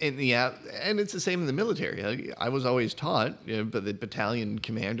 And it's the same in the military. I was always taught, by the battalion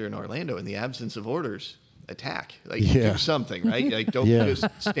commander in Orlando, in the absence of orders, attack. Like, Yeah. do something, right? Like, don't Yeah. just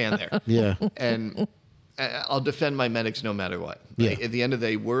stand there. Yeah. And I'll defend my medics no matter what. Yeah. Like, at the end of the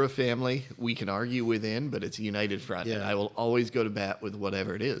day, we're a family. We can argue within, but it's a united front. Yeah. And I will always go to bat with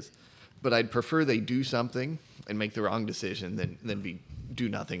whatever it is. But I'd prefer they do something and make the wrong decision than be do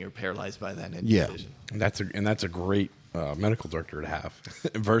nothing or paralyzed by that Yeah. decision. And that's a great medical director to have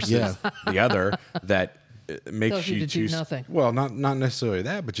versus Yeah. the other that makes Tells you you to do too nothing. well, not necessarily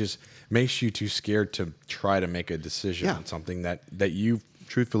that, but just makes you too scared to try to make a decision Yeah. on something that you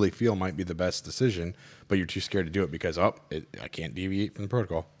truthfully feel might be the best decision, but you're too scared to do it because I can't deviate from the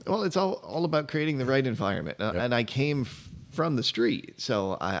protocol. Well, it's all about creating the right environment. And I came from the street,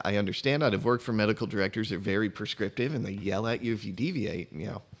 so I understand that. I've worked for medical directors. They're very prescriptive, and they yell at you if you deviate,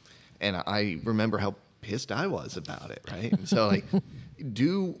 And I remember how pissed I was about it, right? And so, like,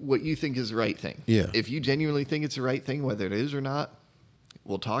 do what you think is the right thing. Yeah. If you genuinely think it's the right thing, whether it is or not,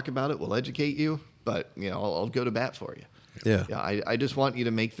 we'll talk about it. We'll educate you, but, I'll go to bat for you. Yeah. I just want you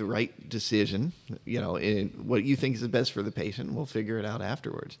to make the right decision, in what you think is the best for the patient. We'll figure it out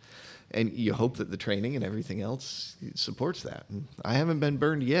afterwards. And you hope that the training and everything else supports that. And I haven't been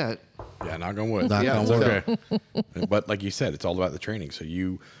burned yet. Yeah, knock on wood. Knock on It's wood. okay. But like you said, it's all about the training. So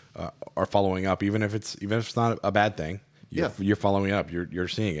you are following up, even if it's not a bad thing. You're following up. You're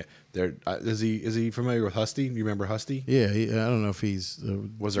seeing it. There is he familiar with Husty? You remember Husty? Yeah. I don't know if he's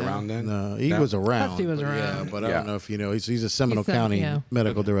Was around then? No, he was around. Husty was but around. Yeah, but I don't know if he's a Seminole He's County yeah.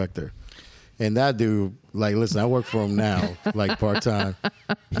 medical director. And that dude, like, listen, I work for him now, like part time.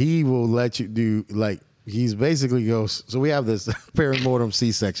 He will let you do, like, he's basically goes. So we have this perimortem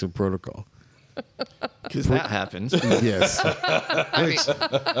C-section protocol. Because that happens. Yes, I mean,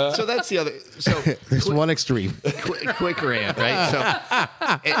 so that's the other. So there's one extreme. quick rant, right? So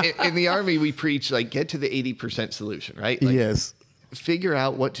in the Army, we preach, like, get to the 80% solution, right? Like, Yes, figure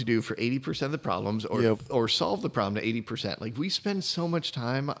out what to do for 80% of the problems Yep. or solve the problem to 80%. Like, we spend so much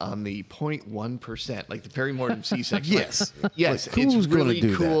time on the 0.1%, like the perimortem C-section. Yes. Yes, Like, who's it's gonna really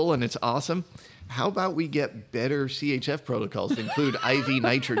do cool and it's awesome. How about we get better CHF protocols that include IV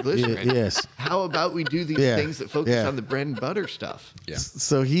nitroglycerin? yes. How about we do these Yeah. things that focus Yeah. on the bread and butter stuff? Yeah.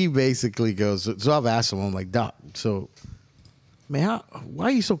 So he basically goes. So I've asked him. I'm like, Doc. So, man, why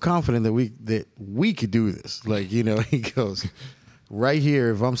are you so confident that we could do this? Like, he goes, right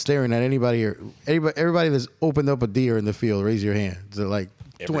here. If I'm staring at anybody here, everybody that's opened up a deer in the field, raise your hand. So like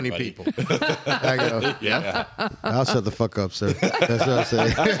 20 Everybody. people. I go, Yeah. I'll shut the fuck up, sir. That's what I'm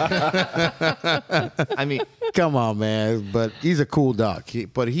saying. I mean, Come on, man. But he's a cool doc.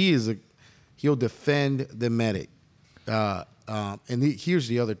 He'll defend the medic. Here's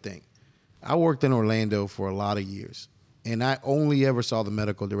the other thing. I worked in Orlando for a lot of years, and I only ever saw the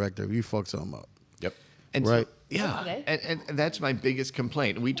medical director if you fuck something up. Yep. and Right. so, yeah. And that's my biggest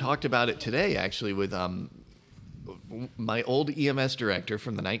complaint. We talked about it today, actually, with my old EMS director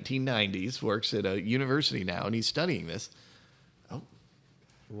from the 1990s, works at a university now, and he's studying this.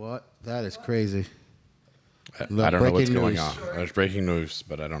 What? That is crazy. I don't know what's Breaking going news. on. There's breaking news,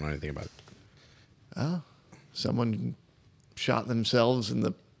 but I don't know anything about it. Someone shot themselves in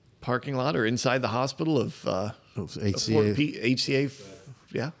the parking lot or inside the hospital of Fort HCA. HCA.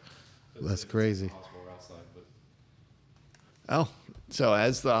 Yeah. That's crazy. Oh, so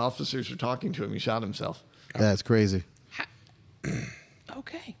as the officers were talking to him, he shot himself. That's crazy.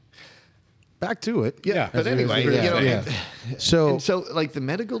 Okay. back to it. Yeah, but anyway, So like the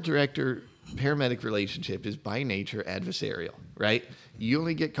medical director paramedic relationship is by nature adversarial, right? You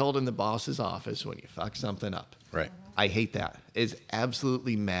only get called in the boss's office when you fuck something up. Right. I hate that. It's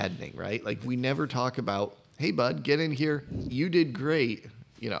absolutely maddening, right? Like we never talk about, hey bud, get in here. You did great.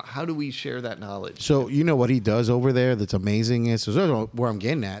 How do we share that knowledge? So what he does over there that's amazing is, so where I'm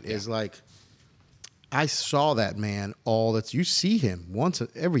getting at is like, I saw that man you see him once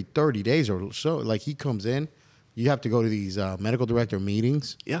every 30 days or so. Like he comes in, you have to go to these medical director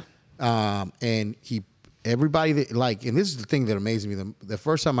meetings. Yeah. And everybody that and this is the thing that amazes me. The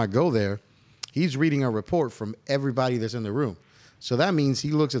first time I go there, he's reading a report from everybody that's in the room. So that means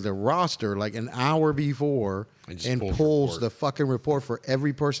he looks at the roster like an hour before and pulls the fucking report for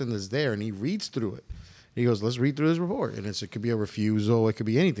every person that's there, and he reads through it. He goes, let's read through this report. And it could be a refusal. It could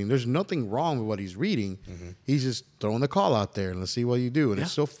be anything. There's nothing wrong with what he's reading. Mm-hmm. He's just throwing the call out there and let's see what you do. And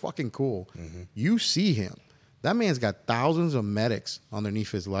it's so fucking cool. Mm-hmm. You see him. That man's got thousands of medics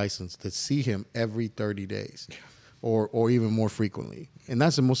underneath his license that see him every 30 days or even more frequently. And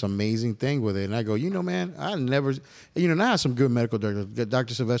that's the most amazing thing with it. And I go, man, I never, now I have some good medical doctors.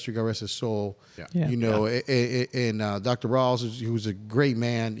 Dr. Silvestri, God rest his soul. Yeah. And Dr. Rawls, who's a great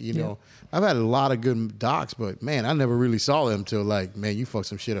man. I've had a lot of good docs, but man, I never really saw them till man, you fucked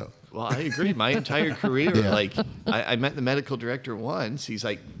some shit up. Well, I agree. My entire career, I met the medical director once. He's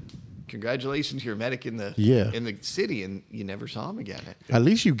like, congratulations, you're a medic in the city, and you never saw him again. At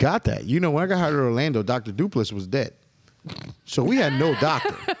least you got that. When I got hired to Orlando, Dr. Duplass was dead. So we had no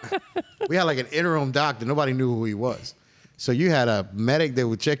doctor. We had like an interim doctor. Nobody knew who he was. So you had a medic that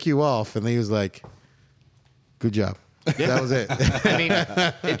would check you off, and then he was like, good job. Yeah. That was it. I mean,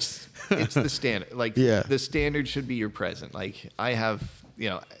 it's the standard. The standard should be your present. Like I have,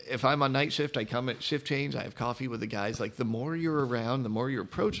 if I'm on night shift, I come at shift change, I have coffee with the guys. Like the more you're around, the more you're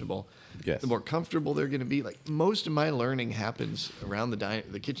approachable, the more comfortable they're going to be. Like most of my learning happens around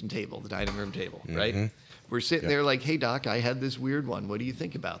the kitchen table, the dining room table, right? We're sitting there like, hey doc, I had this weird one. What do you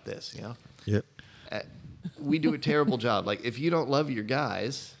think about this? Yep. We do a terrible job. Like if you don't love your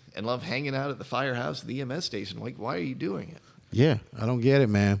guys and love hanging out at the firehouse, the EMS station, like why are you doing it? Yeah, I don't get it,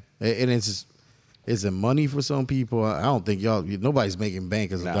 man. And it's is it money for some people? I don't think nobody's making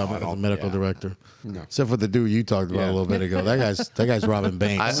bank as a medical director. No. Except for the dude you talked about a little bit ago. That guy's robbing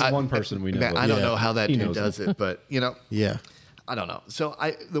banks. One person we know. I don't know how that dude does it, but yeah. I don't know. So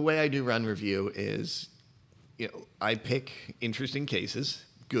the way I do run review is, I pick interesting cases,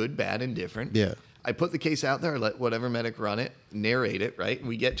 good, bad, and different. Yeah. I put the case out there, let whatever medic run it, narrate it, right?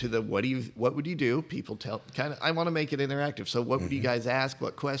 We get to the what would you do? People tell I want to make it interactive. So what would you guys ask?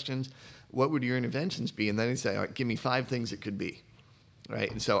 What questions? What would your interventions be? And then they say, all right, give me 5 things it could be, right?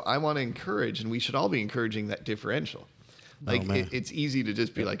 And so I want to encourage, and we should all be encouraging that differential. Like it's easy to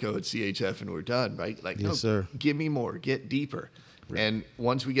just be like, oh, it's CHF and we're done, right? Like, yes, sir. Give me more, get deeper. Right. And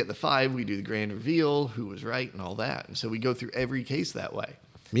once we get the 5, we do the grand reveal, who was right, and all that. And so we go through every case that way.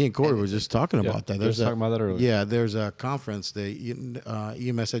 Me and Corey were just talking about that. Talking about that earlier. Yeah, there's a conference, the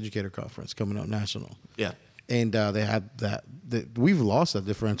EMS Educator Conference coming up national. Yeah. And they have that we've lost that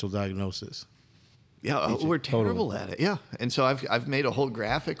differential diagnosis. Yeah, we're terrible at it. Yeah. And so I've made a whole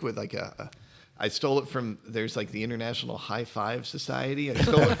graphic with like I stole it from, there's like the International High Five Society. I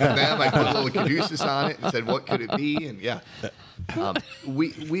stole it from them. I put a little caduceus on it and said, what could it be? And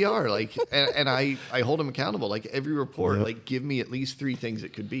we are like, and I hold them accountable. Like every report, like give me at least 3 things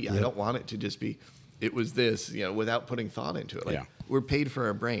it could be. I don't want it to just be, it was this, without putting thought into it. Like we're paid for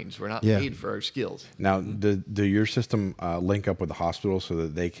our brains. We're not paid for our skills. Now, do your system link up with the hospital so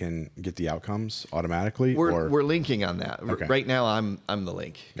that they can get the outcomes automatically? We're linking on that. Okay. Right now, I'm the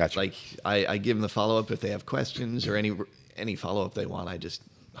link. Gotcha. Like I give them the follow up if they have questions or any follow up they want. I just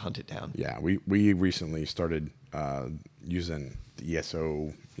hunt it down. Yeah, we recently started using the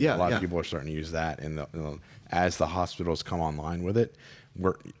ESO. A lot of people are starting to use that, and as the hospitals come online with it,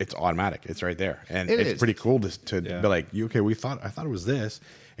 it's automatic. It's right there, and it's pretty cool to be like, okay, I thought it was this,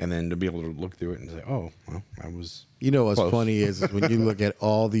 and then to be able to look through it and say, oh, well, I was. What's close. funny is when you look at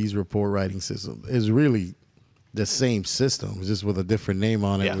all these report writing systems, it's really the same system, just with a different name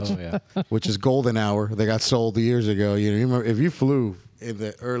on it, which is Golden Hour. They got sold years ago. You remember if you flew in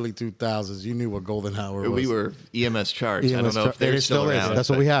the early 2000s, you knew what Golden Hour was. We were EMS charts. I don't know if they're still around. That's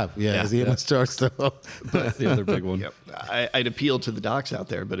what we have. Yeah, it's EMS charts still. That's the other big one. Yep. I'd appeal to the docs out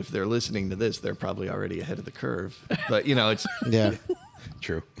there, but if they're listening to this, they're probably already ahead of the curve. But, it's... Yeah.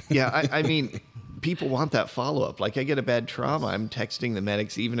 True. Yeah, I mean, people want that follow-up. Like, I get a bad trauma, I'm texting the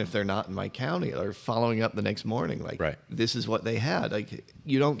medics, even if they're not in my county, or following up the next morning. Like, this is what they had. Like,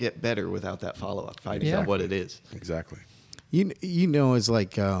 you don't get better without that follow-up, finding out what it is. Exactly. It's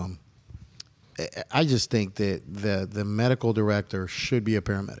like I just think that the medical director should be a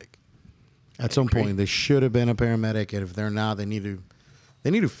paramedic. At some point, they should have been a paramedic, and if they're not, they need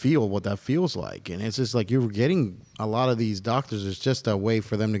to feel what that feels like. And it's just like you're getting a lot of these doctors. It's just a way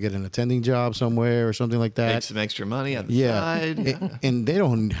for them to get an attending job somewhere or something like that. Make some extra money on the side. And they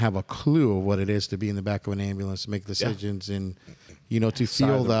don't have a clue of what it is to be in the back of an ambulance, to make decisions, and to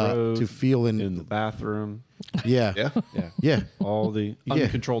feel to feel in the bathroom. Yeah. All the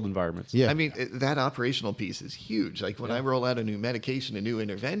uncontrolled environments. Yeah. I mean, that operational piece is huge. Like when I roll out a new medication, a new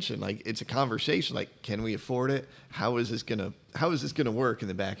intervention, like it's a conversation. Like, can we afford it? How is this gonna work in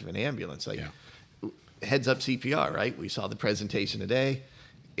the back of an ambulance? Like, heads up CPR, right? We saw the presentation today.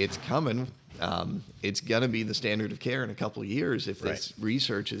 It's coming. It's gonna be the standard of care in a couple of years if this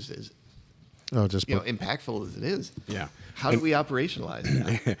research is impactful as it is. Yeah. How do we operationalize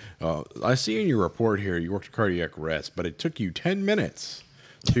that? I see in your report here you worked cardiac arrest, but it took you 10 minutes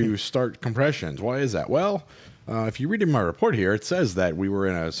to start compressions. Why is that? Well, if you read in my report here, it says that we were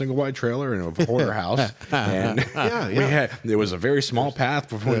in a single wide trailer in a porterhouse, and there was a very small path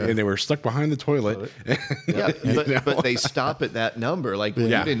before, and they were stuck behind the toilet. But they stop at that number. Like you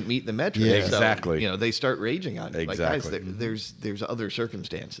didn't meet the metric. Yeah, exactly. So, they start raging on it. Exactly. Like, guys, there's other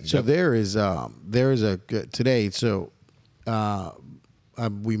circumstances. So there is a today. So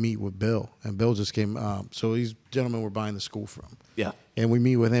we meet with Bill, and Bill just came. So these gentlemen we're buying the school from. Yeah. And we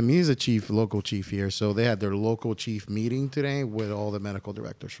meet with him. He's a local chief here. So they had their local chief meeting today with all the medical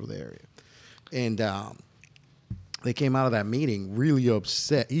directors for the area. And they came out of that meeting really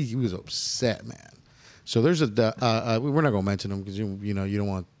upset. He was upset, man. So there's we're not going to mention them because you don't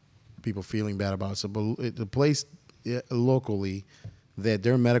want people feeling bad about it. So but the place locally that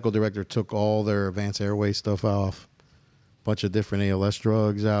their medical director took all their advanced airway stuff off, bunch of different ALS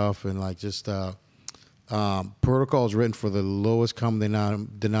drugs off, and like just protocols written for the lowest common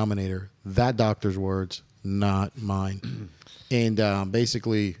denominator. That doctor's words, not mine. And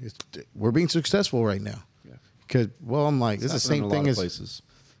basically, we're being successful right now. Because, I'm like, it's the same thing as places.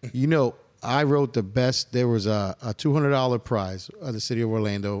 I wrote the best. There was a $200 prize of the city of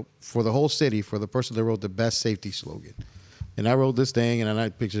Orlando for the whole city for the person that wrote the best safety slogan. And I wrote this thing, and I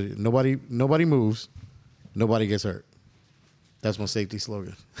pictured it. Nobody moves, nobody gets hurt. That's my safety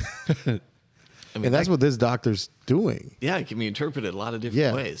slogan. And that's what this doctor's doing. Yeah, it can be interpreted a lot of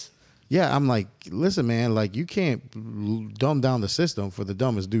different ways. Yeah, I'm like, listen, man, like you can't dumb down the system for the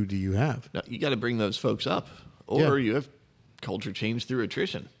dumbest dude you have. No, you got to bring those folks up, or you have culture change through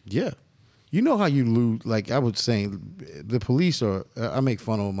attrition. Yeah. You know how you lose, like I was saying, the police are, I make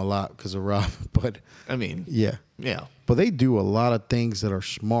fun of them a lot because of Rob, but. I mean. Yeah. But they do a lot of things that are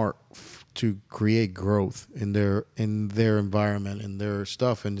smart to create growth in their environment and their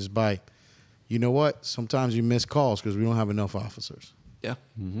stuff, and just by, you know what? Sometimes you miss calls because we don't have enough officers. Yeah.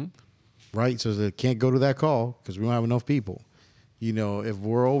 Mm-hmm. Right? So they can't go to that call because we don't have enough people. If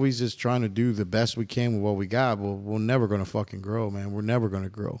we're always just trying to do the best we can with what we got, well, we're never going to fucking grow, man. We're never going to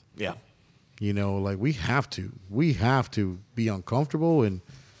grow. Yeah. Like we have to be uncomfortable and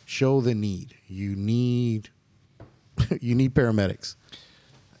show the need. You need paramedics.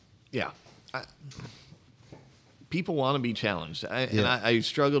 Yeah. People want to be challenged. And I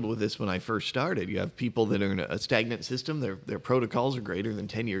struggled with this when I first started. You have people that are in a stagnant system. Their protocols are greater than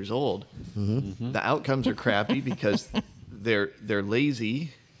 10 years old. Mm-hmm. The outcomes are crappy because they're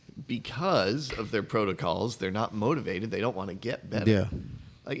lazy because of their protocols. They're not motivated. They don't want to get better. Yeah.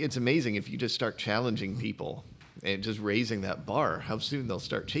 Like, it's amazing if you just start challenging people and just raising that bar, how soon they'll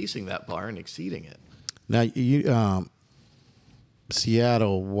start chasing that bar and exceeding it. Now,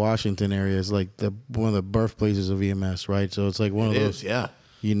 Seattle, Washington area is like one of the birthplaces of EMS, right? So it's like one of those. Yeah.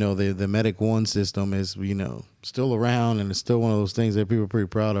 The Medic One system is still around, and it's still one of those things that people are pretty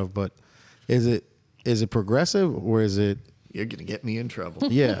proud of. But is it progressive, or is it? You're gonna get me in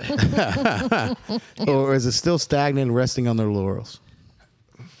trouble. Yeah. Or is it still stagnant, resting on their laurels?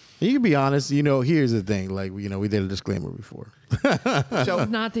 You can be honest. Here's the thing. Like we did a disclaimer before. So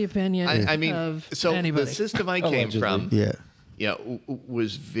not the opinion. Of anybody. The system I came from. Yeah.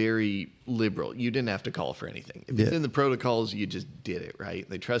 Was very liberal. You didn't have to call for anything. If it's in the protocols, you just did it, right?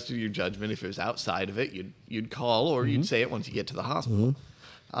 They trusted your judgment. If it was outside of it, you'd call, or you'd say it once you get to the hospital.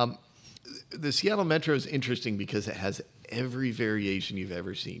 Mm-hmm. The Seattle Metro is interesting because it has every variation you've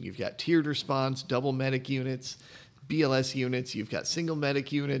ever seen. You've got tiered response, double medic units, BLS units. You've got single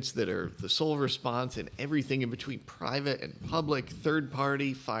medic units that are the sole response, and everything in between private and public, third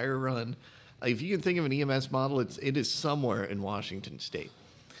party, fire run. If you can think of an EMS model, it is somewhere in Washington State.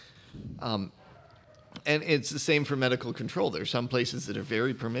 And it's the same for medical control. There's some places that are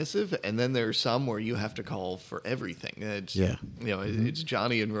very permissive, and then there are some where you have to call for everything. It's, it's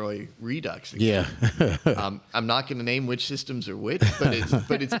Johnny and Roy Redux. Yeah. I'm not going to name which systems are which,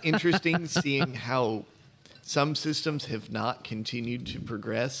 but it's interesting seeing how some systems have not continued to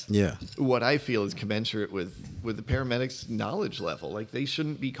progress. Yeah. What I feel is commensurate with the paramedics' knowledge level. Like, they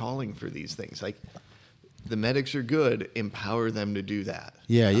shouldn't be calling for these things. Like, the medics are good. Empower them to do that.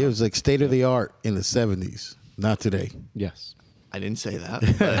 Yeah, it was like state of the art in the 70s, not today. Yes. I didn't say that.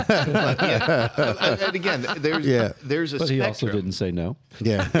 But yeah. And again, there's a But spectrum. he also didn't say no.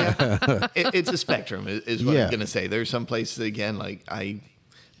 Yeah. It's a spectrum, is what I'm going to say. There's some places, again, like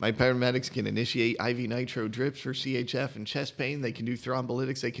my paramedics can initiate IV nitro drips for CHF and chest pain. They can do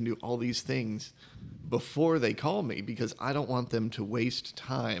thrombolytics. They can do all these things before they call me because I don't want them to waste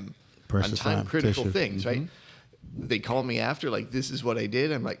time on time-critical things, right? They call me after, like, this is what I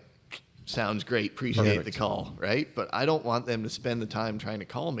did. I'm like, sounds great. Appreciate the call, right? But I don't want them to spend the time trying to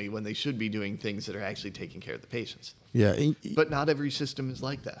call me when they should be doing things that are actually taking care of the patients. Yeah. But not every system is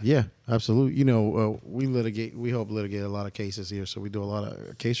like that. Yeah, absolutely. We help litigate a lot of cases here, so we do a lot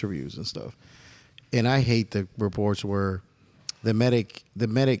of case reviews and stuff. And I hate the reports where the medic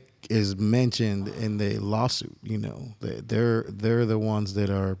is mentioned in the lawsuit. They're the ones that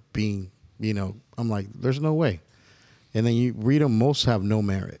are being. I'm like, there's no way. And then you read them; most have no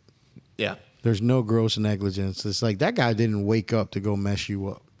merit. Yeah. There's no gross negligence. It's like that guy didn't wake up to go mess you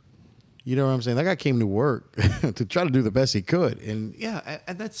up. You know what I'm saying? That guy came to work to try to do the best he could. And yeah,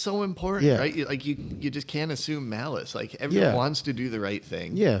 and that's so important, right? Like you just can't assume malice. Like everyone wants to do the right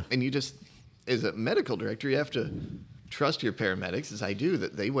thing. Yeah. And you just, as a medical director, you have to trust your paramedics, as I do,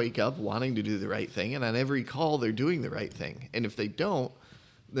 that they wake up wanting to do the right thing. And on every call, they're doing the right thing. And if they don't,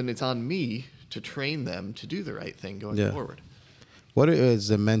 then it's on me to train them to do the right thing going forward. What is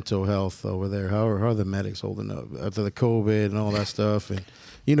the mental health over there? How are the medics holding up after the COVID and all that stuff? And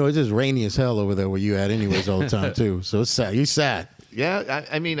it's just rainy as hell over there where you at anyways all the time too. So it's sad. You're sad. Yeah,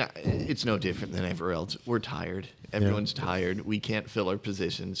 I mean, it's no different than everywhere else. We're tired. Everyone's tired. We can't fill our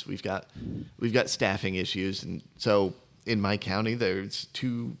positions. We've got staffing issues, and so in my county, there's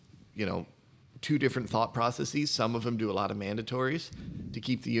two different thought processes. Some of them do a lot of mandatories to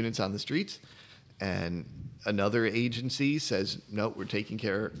keep the units on the streets, and another agency says, no, we're taking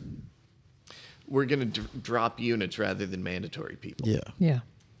care. We're going to drop units rather than mandatory people. Yeah. Yeah.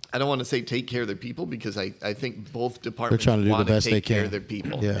 I don't want to say take care of their people because I think both departments trying to do want the best to take they care can. of their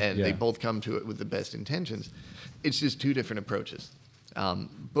people, and they both come to it with the best intentions. It's just two different approaches.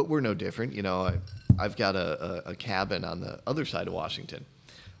 But we're no different. I've got a cabin on the other side of Washington.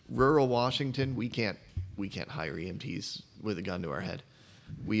 Rural Washington, we can't hire EMTs with a gun to our head.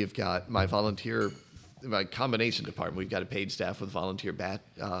 We have got my combination department. We've got a paid staff with volunteer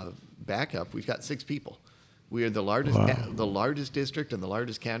backup. We've got 6 people. We are the largest district and the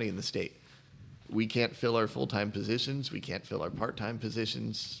largest county in the state. We can't fill our full-time positions. We can't fill our part-time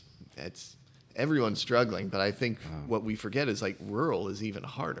positions. Everyone's struggling, but I think what we forget is like rural is even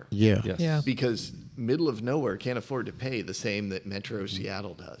harder. Yeah. Yes. Yeah. Because middle of nowhere can't afford to pay the same that Metro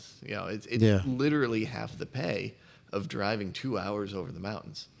Seattle does. It's literally half the pay of driving 2 hours over the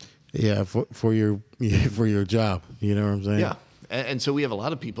mountains. Yeah, for your job. You know what I'm saying? Yeah. And so we have a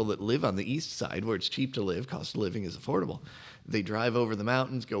lot of people that live on the east side where it's cheap to live, cost of living is affordable. They drive over the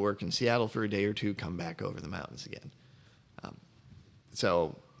mountains, go work in Seattle for a day or two, come back over the mountains again.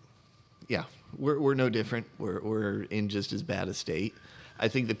 We're no different. We're in just as bad a state. I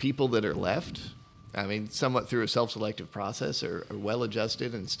think the people that are left, somewhat through a self-selective process, are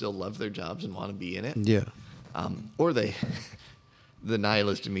well-adjusted and still love their jobs and want to be in it. Yeah. Or they... The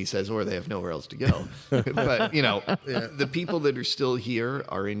nihilist in me says, or they have nowhere else to go. But, the people that are still here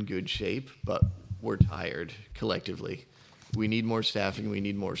are in good shape, but we're tired collectively. We need more staffing. We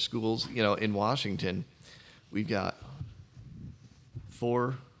need more schools. In Washington, we've got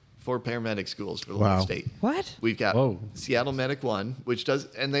four paramedic schools for the whole state. What? We've got Seattle Medic 1, which does,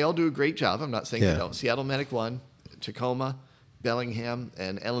 and they all do a great job. I'm not saying they don't. Seattle Medic 1, Tacoma, Bellingham,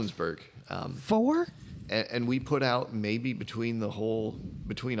 and Ellensburg. 4? And we put out maybe between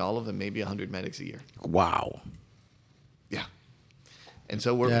all of them, maybe 100 medics a year. Wow. Yeah. And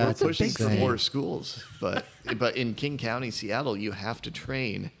so we're pushing for thing. more schools. But in King County, Seattle, you have to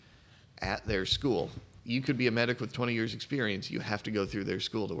train at their school. You could be a medic with 20 years experience. You have to go through their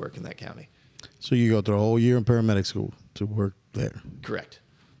school to work in that county. So you go through a whole year in paramedic school to work there. Correct.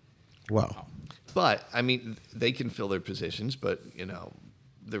 Wow. But, they can fill their positions, but,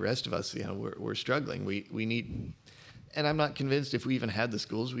 the rest of us, we're struggling. We need, and I'm not convinced if we even had the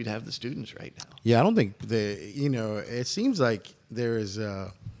schools, we'd have the students right now. Yeah, I don't think it seems like there is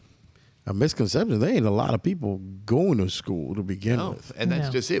a misconception. There ain't a lot of people going to school to begin No, with. and that's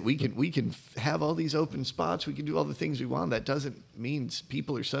No. just it. We can have all these open spots. We can do all the things we want. That doesn't mean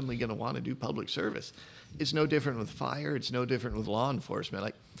people are suddenly going to want to do public service. It's no different with fire. It's no different with law enforcement.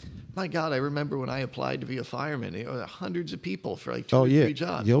 Like, my God, I remember when I applied to be a fireman, there were hundreds of people for like 2 or 3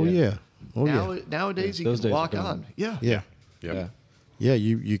 jobs. Oh yeah. Oh yeah. Nowadays, you those can days are walk gone. on. Yeah. Yeah. Yep. Yeah.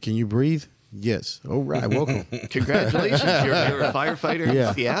 You can you breathe? Yes. All right. Welcome. Congratulations, you're a firefighter Yeah.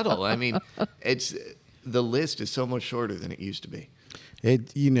 in Seattle. I mean, the list is so much shorter than it used to be.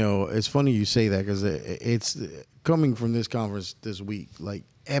 It's funny you say that because it's coming from this conference this week. Like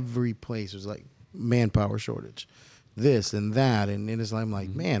every place was like manpower shortage, this and that, and it's like I'm like,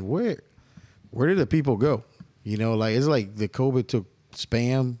 man, where did the people go? Like it's like the COVID took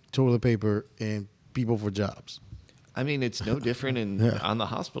spam, toilet paper, and people for jobs. I mean, it's no different on the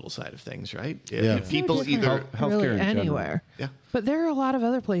hospital side of things, right? Yeah. If people No different either Healthcare really in general. anywhere. Yeah. But there are a lot of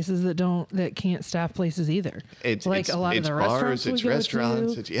other places that can't staff places either. it's like a lot it's of the bars, restaurants it's we go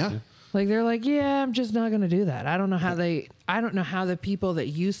restaurants, to. it's yeah. Like they're like, yeah, I'm just not going to do that. I don't know how the people that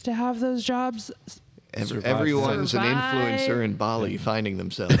used to have those jobs. Everyone's an Survive. influencer in Bali finding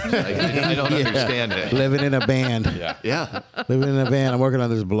themselves. I don't understand it. Living in a band. Yeah. Living in a van. I'm working on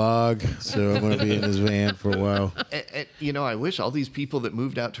this blog, so I'm going to be in this van for a while. And, I wish all these people that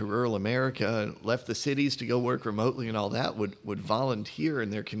moved out to rural America and left the cities to go work remotely and all that would volunteer in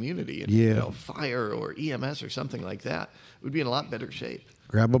their community. And, Yeah. fire or EMS or something like that would be in a lot better shape.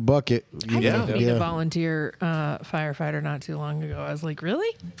 Grab a bucket. I Yeah. got to be a volunteer firefighter not too long ago. I was like, really?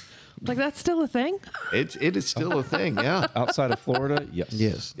 Like that's still a thing? It is still a thing, yeah. Outside of Florida, yes.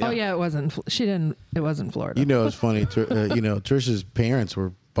 Yes. Oh yeah, it wasn't. It wasn't Florida. It's funny. Trisha's parents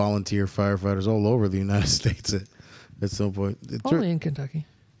were volunteer firefighters all over the United States at some point. Only in Kentucky.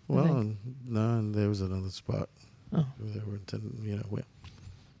 I Well, think. no, there was another spot. Oh. They were,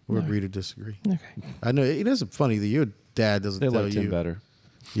 we agree to disagree. Okay. I know it is funny that your dad doesn't They tell liked you. him better.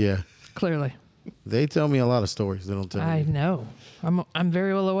 Yeah, Clearly, they tell me a lot of stories. They don't tell I me. know. I'm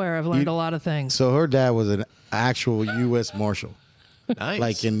very well aware. I've learned a lot of things. So her dad was an actual U.S. Marshal, Nice.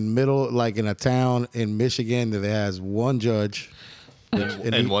 like in a town in Michigan that has one judge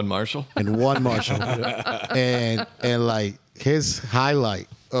and one marshal. and one marshal, and like his highlight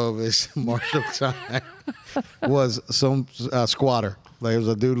of his marshal time was some squatter. Like it was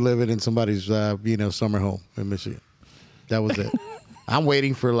a dude living in somebody's summer home in Michigan. That was it. I'm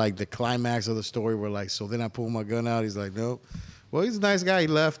waiting for like the climax of the story where like, so then I pull my gun out. He's like, nope. Well, he's a nice guy. He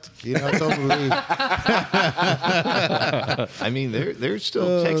left. I told him to leave. I mean, they're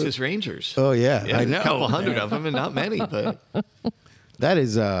still Texas Rangers. Oh yeah, I There's know. a couple hundred of them, and not many, but That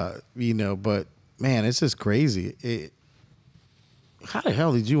is, but man, it's just crazy. How the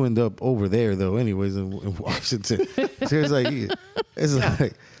hell did you end up over there though? Anyways, in Washington, so it's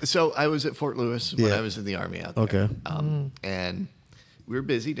like, so I was at Fort Lewis when Yeah. I was in the Army out there. Okay. And we were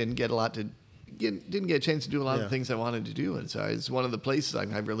busy, didn't get a chance to do a lot Yeah. of things I wanted to do, and so it's one of the places I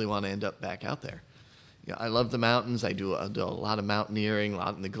really want to end up back out there. I love the mountains. I do a lot of mountaineering, a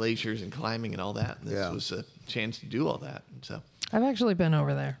lot in the glaciers and climbing and all that. And this was a chance to do all that. And so I've actually been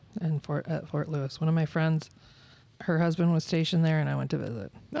over there at Fort Lewis. One of my friends, her husband was stationed there, and I went to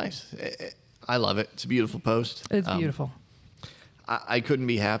visit. nice. I love it. It's a beautiful post. It's beautiful. I couldn't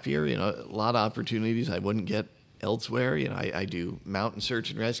be happier. A lot of opportunities I wouldn't get elsewhere. I do mountain search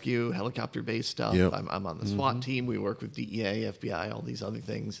and rescue, helicopter-based stuff. Yep. I'm on the SWAT team. We work with DEA, FBI, all these other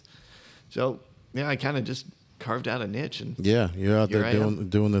things. So, I kind of just carved out a niche. And yeah, you're out Here there I am.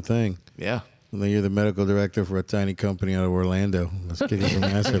 doing the thing. yeah, And then you're the medical director for a tiny company out of Orlando. That's kicking some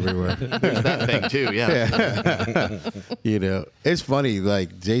ass everywhere. there's that thing too. Yeah. It's funny.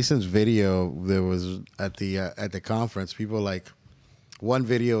 Like Jason's video, there was at the conference. People like one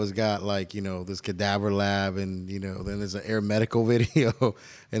video has got like this cadaver lab, and then there's an air medical video,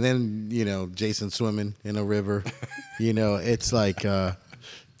 and then Jason swimming in a river. It's like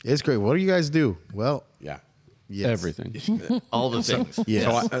it's great. What do you guys do? Well, Yeah. yes. Everything. All the things.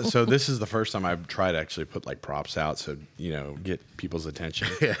 Yes. So this is the first time I've tried to actually put like props out, so get people's attention.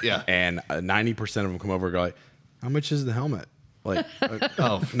 Yeah. And 90% of them come over and go like, "How much is the helmet?" Like,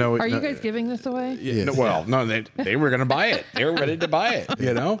 Oh, no. Are you guys giving this away? Yeah, no, they were gonna buy it. They were ready to buy it. like,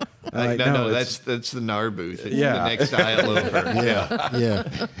 Like, no, it's- that's the NAR booth. It's Yeah. the next aisle over. Yeah. Yeah,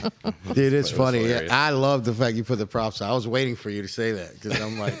 dude, it's It was funny. Yeah, hilarious. I love the fact you put the props out. I was waiting for you to say that because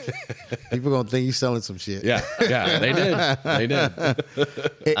I'm like, people gonna think you selling some shit. yeah, they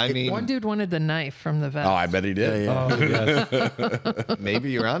did. I mean, One dude wanted the knife from the vest. Oh, I bet he did. Yeah. Oh, yes.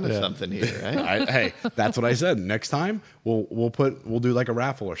 maybe you're onto something here, right? Hey, that's what I said. Next time we'll do like a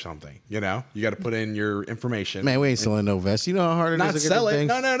raffle or something. You got to put in your information. Man, we ain't selling no vests. You know how hard it is Not to get sell the it. things?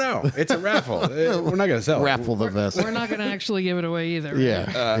 No. No, it's a raffle. We're not gonna sell it. Raffle the vest. We're not going to actually give it away either. Right?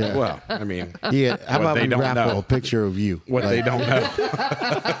 Yeah. Well, I mean, Yeah. How What about they we don't raffle know. a picture of you? what they don't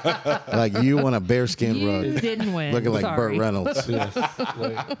know. Like you on a bearskin You rug, didn't win. looking like Sorry. Burt Reynolds.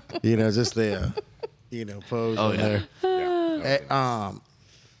 You know, just there. You know, pose Oh, in yeah. there.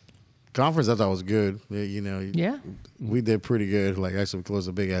 Conference I thought was good. You know, Yeah. we did pretty good. Like actually closed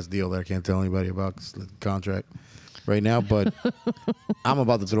a big ass deal that I can't tell anybody about 'cause the contract right now. But I'm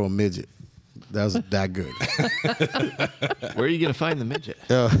about to throw a midget. That was that good. Where are you going to find the midget?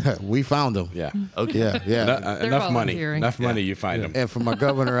 We found him. Yeah. Okay. Yeah. Enough money. volunteering. Enough money. You find them. And for my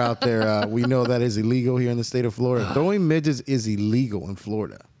governor out there, we know that is illegal here in the state of Florida. Throwing midgets is illegal in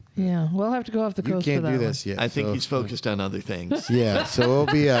Florida. Yeah. We'll have to go off the You coast can't for that do one. this yet. I think so- he's focused on other things. Yeah, so it'll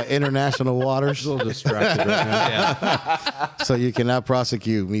be international waters. A little distracted right now. Yeah. So you cannot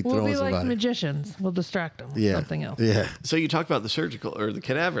prosecute me We'll throwing be like somebody. magicians. We'll distract them. Yeah. Something else. Yeah. So you talked about the surgical or the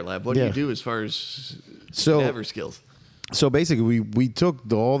cadaver lab. What do Yeah. you do as far as So- cadaver skills? So basically, we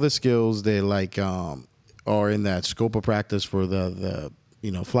took all the skills that like are in that scope of practice for the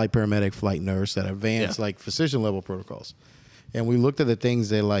flight paramedic, flight nurse, that advanced Yeah. like physician level protocols, and we looked at the things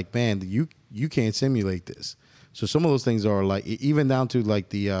that like, man, you can't simulate this. So some of those things are like even down to like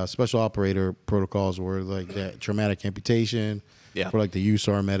the special operator protocols, where like that traumatic amputation, Yeah. for like the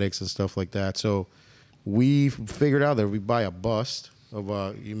USAR medics and stuff like that. So we figured out that if we buy a bust of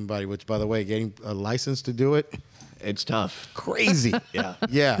a human body, which by the way, getting a license to do it. It's tough. Crazy. Yeah.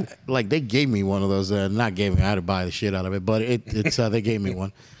 Yeah. Like they gave me one of those. Not gave me. I had to buy the shit out of it, but it's they gave me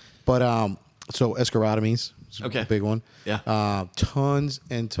one. But so escharotomies, is Okay. a big one. Yeah. Tons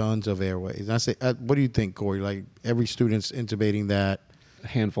and tons of airways. And I say, what do you think, Corey? Like every student's intubating that. A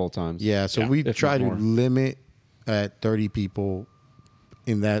handful of times. Yeah. So Yeah, we if try not to more. limit at 30 people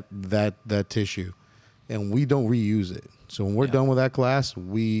in that tissue, and we don't reuse it. So when we're done with that class,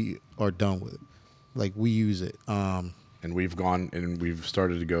 we are done with it. Like we use it. And we've gone and we've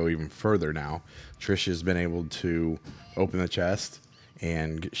started to go even further now. Trish has been able to open the chest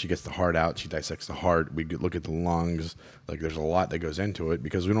and she gets the heart out. She dissects the heart. We look at the lungs. Like there's a lot that goes into it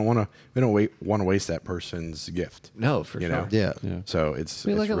because we don't want to waste that person's gift. No, for You sure. know? Yeah. So it's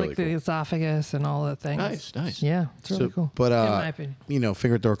We look at really like cool. the esophagus and all the things. Nice, nice. Yeah. It's really So- cool. But in my opinion.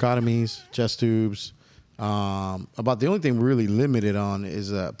 finger thoracotomies, chest tubes. About the only thing we're really limited on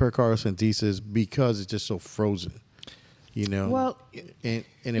is pericardiocentesis because it's just so frozen. You know. Well, and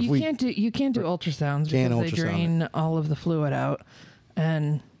if you can't do ultrasounds Can't because they ultrasound drain all of the fluid out,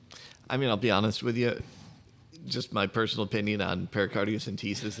 and I mean, I'll be honest with you. Just my personal opinion on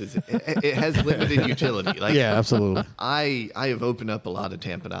pericardiocentesis is it has limited utility. Like, yeah, absolutely. I have opened up a lot of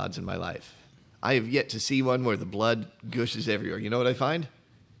tamponades in my life. I have yet to see one where the blood gushes everywhere. You know what I find?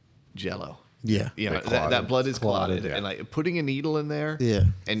 Jello. Yeah. You know, Like clotted. that blood is clotted. yeah. And like putting a needle in there Yeah.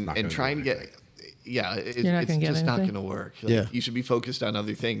 and not gonna trying to do get, yeah, it's You're not gonna get just not anything? going to work. Like, Yeah. You should be focused on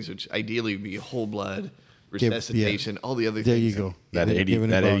other things, which ideally would be whole blood, yeah. resuscitation, all the other There things. you go. that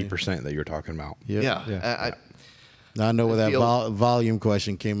Giving it volume. 80% that you're talking about. Yep. Yeah. Yeah. Now I know where that feel- volume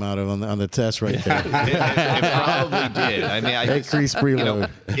question came out of on the test right there. It probably did. I mean, Increased preload.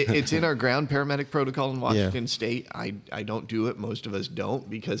 It's in our ground paramedic protocol in Washington State. I don't do it. Most of us don't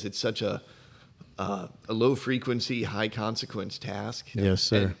because it's such a low frequency, high consequence task. Yes,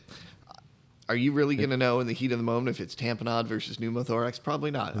 sir. And are you really going to know in the heat of the moment if it's tamponade versus pneumothorax?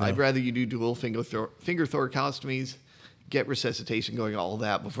 Probably not. I'd rather you do dual finger thoracostomies, get resuscitation going, all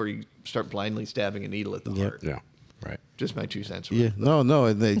that before you start blindly stabbing a needle at the Yep. heart. Yeah. Right. Just my 2 cents. Yeah, no,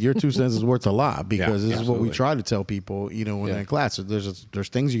 your 2 cents is worth a lot because this is what we absolutely. try to tell people. When Yeah. in class, there's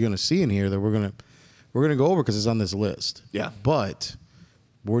things you're going to see in here that we're gonna go over because it's on this list. Yeah. but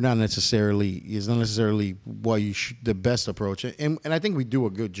it's not necessarily the best approach, and I think we do a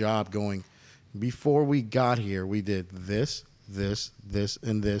good job going. Before we got here, we did this,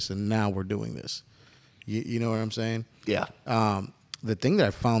 and this, and now we're doing this. You know what I'm saying? Yeah. The thing that I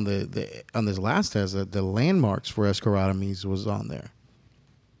found on this last test, that the landmarks for escharotomies was on there.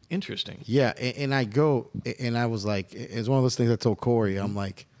 Interesting. Yeah, and I was like, it's one of those things I told Corey. I'm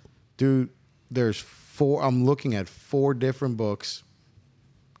like, dude, I'm looking at 4 different books,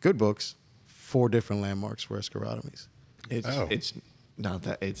 good books, 4 different landmarks for escharotomies. It's not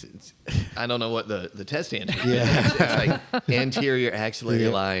that it's I don't know what the test answer is. Yeah. It's like anterior axillary Yeah.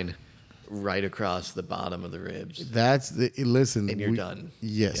 line right across the bottom of the ribs. Listen, And you're done.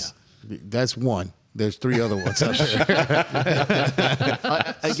 Yes, that's one. There's 3 other ones out there.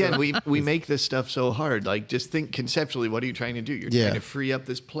 Again, we make this stuff so hard. Like, just think conceptually, what are you trying to do? You're Yeah. trying to free up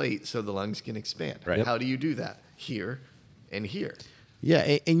this plate so the lungs can expand. Right. Yep. How do you do that? Here and here.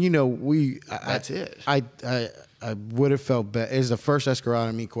 Yeah, and That's it. I would have felt better. It's the first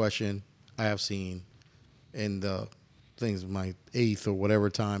escharotomy question I have seen in the things my 8th or whatever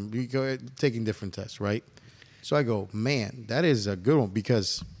time. You go taking different tests, right? So I go, man, that is a good one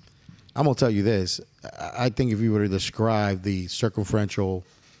because I'm gonna tell you this. I think if you were to describe the circumferential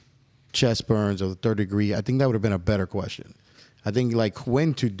chest burns of the 3rd degree, I think that would have been a better question. I think like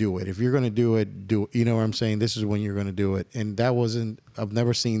when to do it. If you're gonna do it, do you know what I'm saying? This is when you're gonna do it, and that wasn't. I've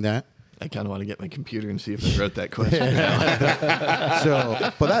never seen that. I kind of want to get my computer and see if I wrote that question.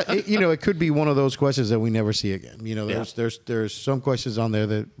 So, but that, it could be one of those questions that we never see again. There's some questions on there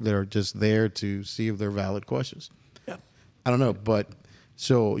that are just there to see if they're valid questions. Yeah. I don't know, but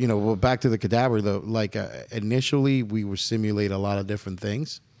so well, back to the cadaver though. Like initially, we would simulate a lot of different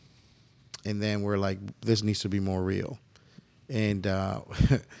things, and then we're like, this needs to be more real. And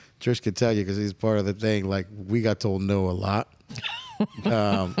Trish could tell you because he's part of the thing. Like we got told no a lot.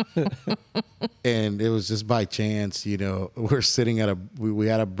 And it was just by chance, we're sitting at we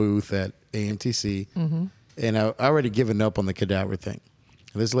had a booth at AMTC, and I already given up on the cadaver thing.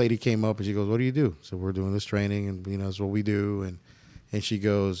 And this lady came up and she goes, "What do you do?" So we're doing this training, and that's what we do. And she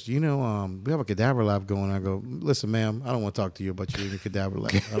goes, we have a cadaver lab going. I go, "Listen, ma'am, I don't want to talk to you about you in the cadaver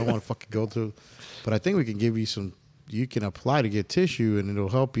lab. I don't want to fucking go through, but I think we can give you some. You can apply to get tissue, and it'll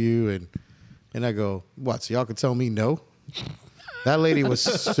help you." And I go, "What? So y'all can tell me no?" That lady was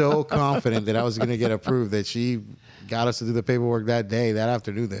so confident that I was going to get approved that she got us to do the paperwork that day. That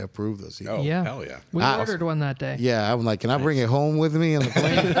afternoon, they approved us. Oh, Yeah. hell yeah. We ordered one that day. Yeah, I'm like, can I bring it home with me on the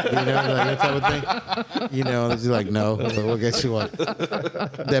plane? Like that type of thing. And she's like, no, we'll get you one.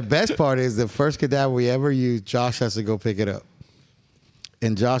 The best part is the first cadaver we ever used, Josh has to go pick it up.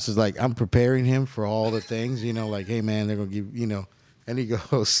 And Josh is like, I'm preparing him for all the things, like, hey, man, they're going to give, and he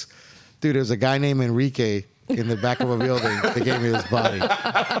goes, dude, there's a guy named Enrique in the back of a building that gave me this body.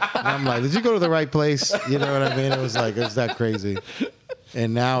 And I'm like, did you go to the right place? You know what I mean? It was that crazy.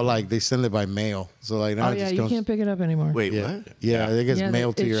 And now, like, they send it by mail. So, like, now Oh, yeah, you can't pick it up anymore. Wait, yeah, what? yeah, it gets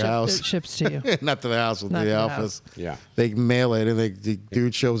mailed to your house. It ships to you. Not to the house, but Not to the to the office. house. Yeah. They mail it, and the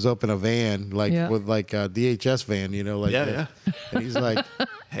dude shows up in a van, like Yeah. with like a DHS van, like Yeah. And he's like,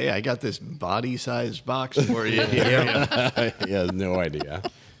 Hey, I got this body-sized box for you. Yeah. Yeah, no idea.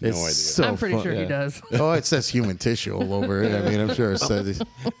 No it's idea. so I'm pretty fun. sure he does. Oh, it says human tissue all over it. I mean, I'm sure it says.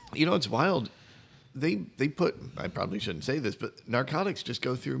 You know, it's wild. They put, I probably shouldn't say this, but narcotics just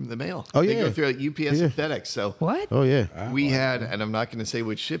go through the mail. Oh, They yeah. go through like UPS Yeah. and FedEx. So What? Oh yeah. we had, and I'm not going to say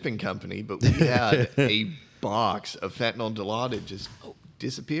which shipping company, but we had a box of fentanyl Dilaudid just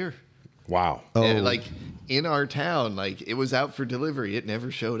disappear. Wow. Oh. And, like in our town, like it was out for delivery. It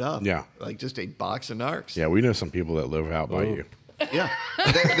never showed up. Yeah. Like just a box of narcs. Yeah, we know some people that live out by you. Yeah.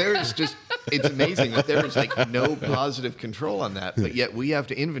 There's just, it's amazing that there is like no positive control on that, but yet we have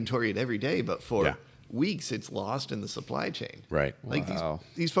to inventory it every day. But for Yeah. weeks, it's lost in the supply chain. Right. Like Wow.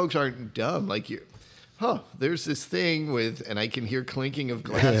 these folks aren't dumb. Like there's this thing with, and I can hear clinking of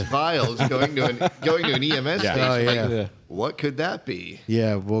glass vials going to an EMS Yeah. station. Oh, Like, yeah. what could that be?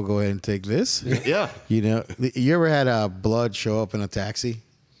 Yeah, we'll go ahead and take this. Yeah. You ever had blood show up in a taxi?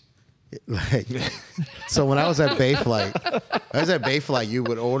 Like, so when I was at Bayflight, you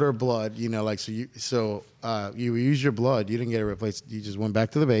would order blood, you use your blood. You didn't get it replaced. You just went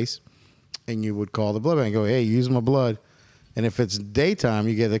back to the base, and you would call the blood bank and go, hey, use my blood. And if it's daytime,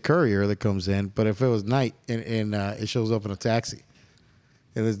 you get a courier that comes in. But if it was night and it shows up in a taxi,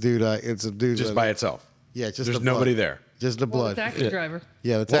 and this dude, it's a dude Just by itself. Yeah, just There's the blood. nobody there. Just the Well, blood. the taxi driver.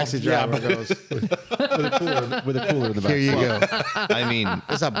 Yeah, the taxi driver goes, with a cooler in the back. here you go. I mean,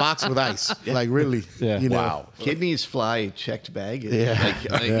 It's a box with ice. Like, really. Yeah. Wow. kidneys fly checked baggage. Yeah.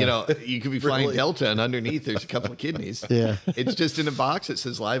 Like, you could be flying Delta, and underneath there's a couple of kidneys. Yeah. It's just in a box that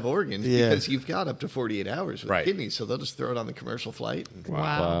says live organs Yeah. because you've got up to 48 hours with Right. kidneys, so they'll just throw it on the commercial flight. And,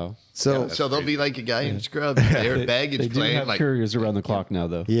 Wow. So, so there'll be like a guy in scrubs there at baggage They do claim, have like, couriers around the clock now,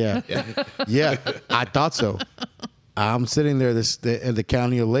 though. yeah. Yeah, I thought so. I'm sitting there at the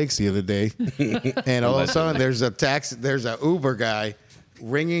county of Lakes the other day, and all of a sudden there's a Uber guy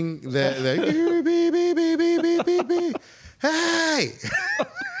ringing the beep, beep, beep, beep, beep, beep, beep. Hey!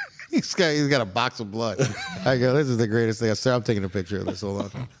 He's got a box of blood. I go, this is the greatest thing. I said, I'm taking a picture of this.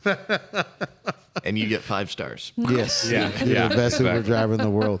 Hold on. and you get 5 stars. Yes. Yeah. You're Yeah. the best Uber Exactly. driver in the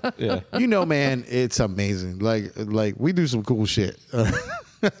world. Yeah. Man, it's amazing. Like we do some cool shit.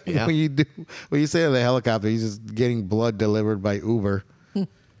 Yeah. when you say on the helicopter, you're just getting blood delivered by Uber.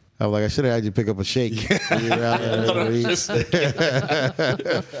 I'm like, I should have had you pick up a shake. You're out there in the weeks.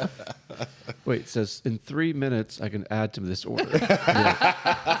 Wait, it says in 3 minutes I can add to this order.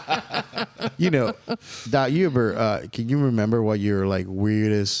 You know, Doc, you ever can you remember what your like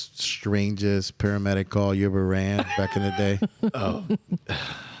weirdest, strangest paramedic call you ever ran back in the day? Oh,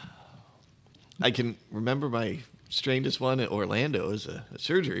 I can remember my strangest one at Orlando as a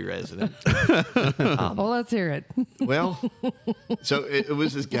surgery resident. Well, let's hear it. Well, so it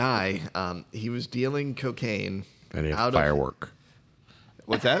was this guy. He was dealing cocaine And he had out firework.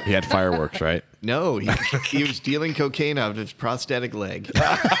 What's that? He had fireworks, right? No, he was dealing cocaine out of his prosthetic leg.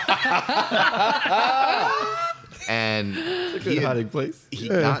 And hiding place. he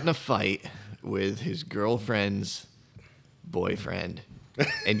got in a fight with his girlfriend's boyfriend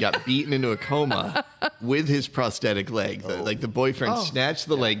and got beaten into a coma with his prosthetic leg. Like the boyfriend snatched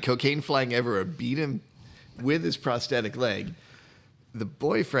the leg, cocaine flying everywhere, beat him with his prosthetic leg. The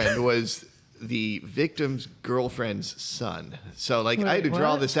boyfriend was the victim's girlfriend's son. So, like, I had to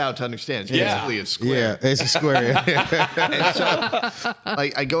draw this out to understand. It's basically a square. Yeah, it's a square. And so,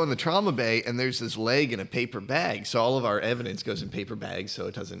 like, I go in the trauma bay, and there's this leg in a paper bag. So all of our evidence goes in paper bags so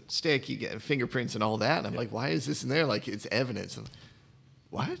it doesn't stick. You get fingerprints and all that. And I'm like, why is this in there? Like, it's evidence. I'm,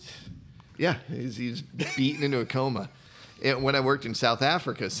 what? Yeah, he's beaten into a coma. And when I worked in South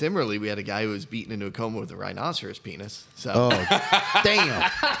Africa, similarly, we had a guy who was beaten into a coma with a rhinoceros penis. So,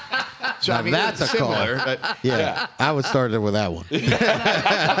 Damn. so I mean, that's it's a call. similar. But, Yeah, I would start it with that one.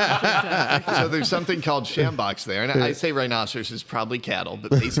 so there's something called shambox there, and I say rhinoceros is probably cattle,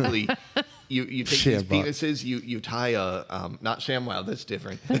 but basically, you take these Shambok. penises, you tie a not ShamWow, that's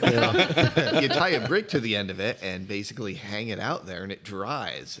different. You tie a brick to the end of it and basically hang it out there, and it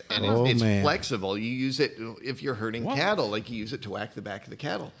dries, and it's man. flexible. You use it if you're herding cattle, like you use it to whack the back of the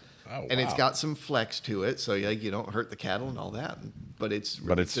cattle. Oh, and it's wow. got some flex to it, so like, you don't hurt the cattle and all that. But it's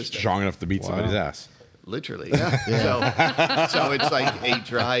really consistent. Strong enough to beat somebody's ass. Literally, yeah. So it's like a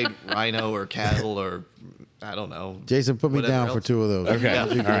dried rhino or cattle or I don't know. Jason, put me whatever down else. for 2 of those. Okay, Yeah.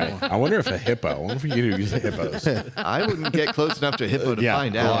 all right. I wonder if a hippo. I wonder if you could use hippos. I wouldn't get close enough to a hippo to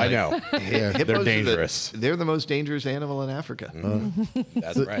find out. Well, I know. Hippos They're are dangerous. They're the most dangerous animal in Africa.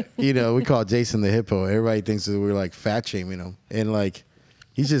 That's right. You know, we call Jason the hippo. Everybody thinks that we're like fat shaming him, and like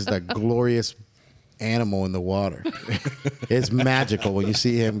he's just a glorious animal in the water. It's magical when you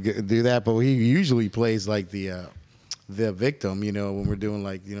see him do that. But he usually plays like the victim, you know, when we're doing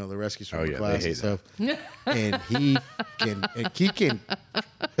like, you know, the rescues from the class and stuff. And he can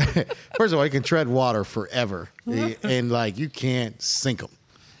first of all, he can tread water forever. And like you can't sink him.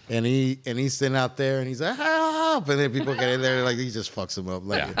 And he's sitting out there and he's like, help! And then people get in there and like he just fucks him up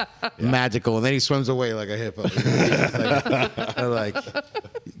like magical. And then he swims away like a hippo. like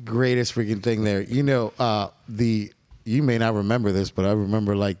greatest freaking thing there. You know, you may not remember this, but I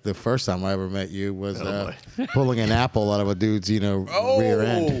remember like the first time I ever met you was pulling an apple out of a dude's, you know, rear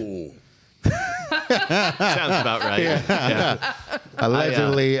end. Sounds about right. Yeah.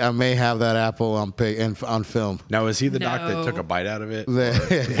 Allegedly, I may have that apple on film. Now, is he the doc No. that took a bite out of it?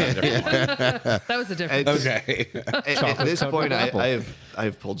 That was a different. Okay. At this point,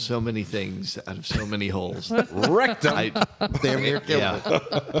 I've pulled so many things out of so many holes. Rectum. Damn near killed me.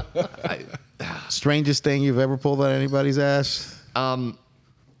 I, Strangest thing you've ever pulled out anybody's ass?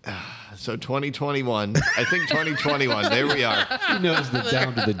 so 2021, I think 2021. There we are. He knows the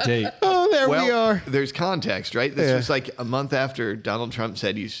down to the date. Oh, there Well, we are. there's context, right? This was like a month after Donald Trump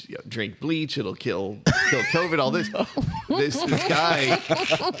said you drink bleach, it'll kill COVID. All this. This guy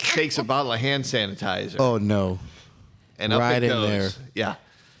takes a bottle of hand sanitizer. Oh no. and up right it in goes. there. Yeah.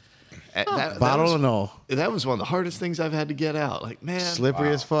 That Bottle was, and all. That was one of the hardest things I've had to get out. Like, man, Slippery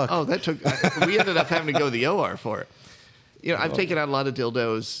as fuck. Oh, that took. We ended up having to go to the OR for it. You know, I've taken out a lot of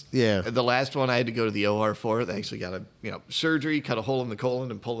dildos. Yeah. The last one I had to go to the OR for. They actually got a surgery, cut a hole in the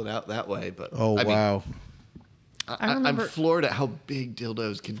colon, and pull it out that way. But Oh, I mean, wow. I'm remember- floored at how big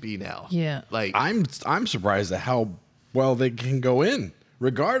dildos can be now. Yeah. Like, I'm surprised at how well they can go in,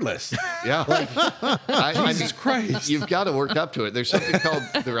 regardless. yeah. Jesus Christ. You've got to work up to it. There's something called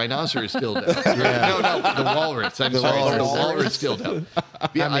the rhinoceros dildo. No, the walrus. I'm sorry. The walrus dildo.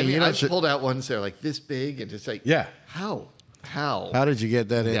 Yeah, I mean, I've pulled out ones that are like this big and just like, Yeah. How? How did you get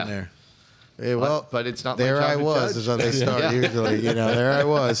that in Yeah. there? Yeah, well, But it's not my there job I to was. judge. Is how they start usually. There I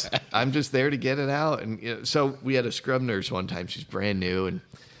was. I'm just there to get it out. And so we had a scrub nurse one time. She's brand new, and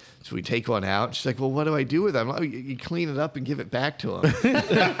so we take one out. She's like, "Well, what do I do with it?" I'm like, "You clean it up and give it back to him." And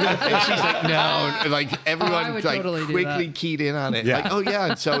she's like, "No." And like everyone would like totally do quickly that. keyed in on it. Yeah. Like, "Oh yeah."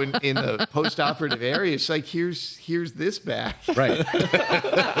 And so in the post-operative area, she's like, "Here's this back." Right.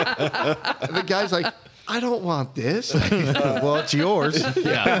 And the guy's like, "I don't want this." Well, it's yours.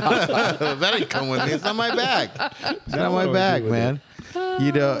 Yeah. That ain't come with me. It's on my back. It's on my back, man.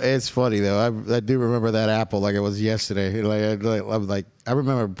 You know, it's funny though. I do remember that apple like it was yesterday. I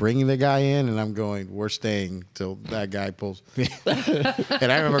remember bringing the guy in, and I'm going, "We're staying till that guy pulls."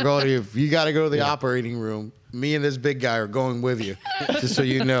 And I remember going, "If you got to go to the operating room, me and this big guy are going with you, just so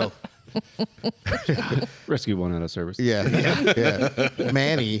you know." Rescue 1 out of service. Yeah.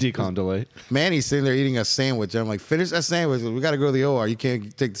 Manny. Decon delay. Manny's sitting there eating a sandwich. I'm like, finish that sandwich. We got to go to the OR. You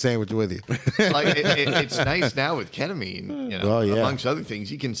can't take the sandwich with you. Like it's nice now with ketamine, you know, Oh, yeah. amongst other things,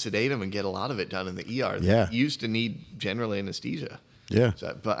 you can sedate them and get a lot of it done in the ER. They Yeah. used to need general anesthesia. Yeah.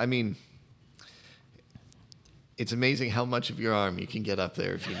 So, but I mean, it's amazing how much of your arm you can get up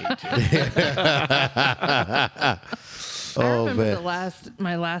there if you need to. I Oh, remember man.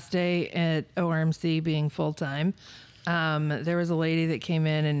 my last day at ORMC being full time. There was a lady that came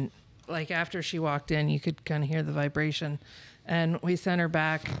in, and like after she walked in, you could kind of hear the vibration, and we sent her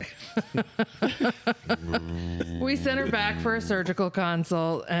back. We sent her back for a surgical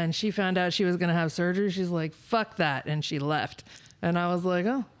consult, and she found out she was going to have surgery. She's like, "Fuck that," and she left. And I was like,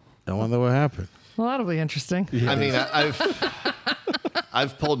 "Oh, I wonder what happened. well, that'll be interesting." I mean,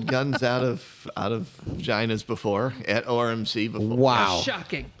 I've pulled guns out of vaginas before at ORMC before. Wow.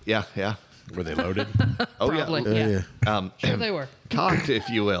 Shocking. Yeah. Were they loaded? Oh Probably. yeah. Yeah. Sure they were. Cocked, if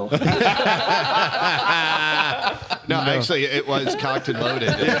you will. No, actually, it was cocked and loaded.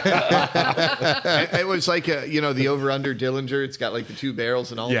 It was like the over-under Dillinger. It's got like the 2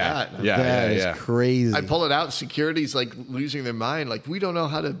 barrels and all that. That is crazy. I pull it out. Security's like losing their mind. Like, we don't know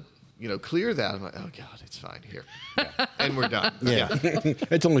how to, clear that. I'm like, oh God, it's fine here, and we're done. Yeah.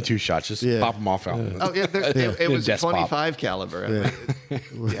 It's only 2 shots. Just pop them off out. Oh yeah, it was Desk pop. 25 caliber.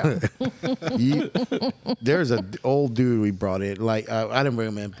 Yeah. There's an old dude we brought in. Like I didn't bring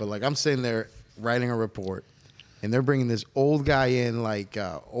him in, but like I'm sitting there writing a report, and they're bringing this old guy in, like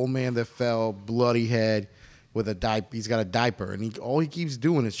old man that fell, bloody head, with a diaper. He's got a diaper, and all he keeps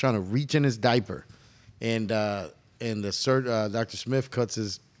doing is trying to reach in his diaper, and Dr. Smith cuts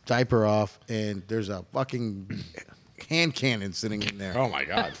his diaper off, and there's a fucking hand cannon sitting in there. Oh my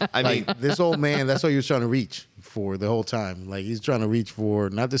God. I mean, This old man, that's what he was trying to reach for the whole time. Like he's trying to reach for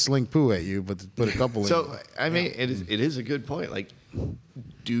not to sling poo at you, but to put a couple in. so I mean, it is a good point. Like,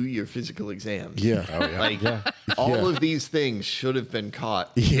 do your physical exams. Yeah. Oh yeah. Like all of these things should have been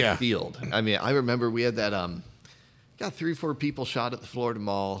caught in Yeah. the field. I mean, I remember we had that got 3 or 4 people shot at the Florida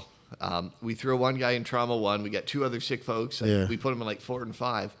Mall. We threw one guy in trauma 1. We got 2 other sick folks. Yeah. We put them in like 4 and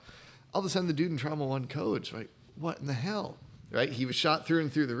 5. All of a sudden, the dude in trauma 1 codes. Right? What in the hell? Right? He was shot through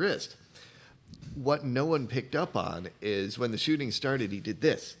and through the wrist. What no one picked up on is when the shooting started, he did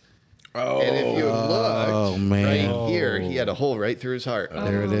this. Oh. And if you looked man. right here, he had a hole right through his heart.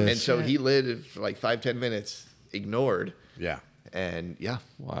 There it is. And so he lived for like 5-10 minutes, ignored, Yeah. and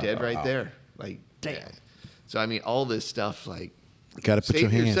dead right there. Like, Damn. So I mean, all this stuff, like, Got to put your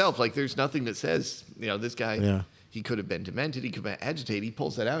save hands. yourself. Like, there's nothing that says, this guy. Yeah. He could have been demented. He could have been agitated. He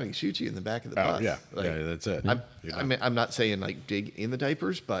pulls that out and he shoots you in the back of the Oh bus. yeah. Like, Yeah. That's it. I'm not saying like dig in the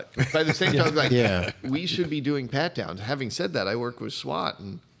diapers, but by the same time, like we should be doing pat downs. Having said that, I work with SWAT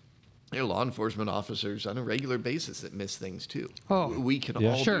and there are law enforcement officers on a regular basis that miss things too. Oh, We can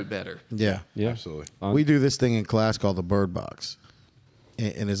all do better. Yeah. Yeah. Absolutely. We do this thing in class called the bird box.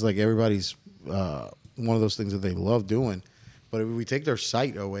 And it's like everybody's one of those things that they love doing. But if we take their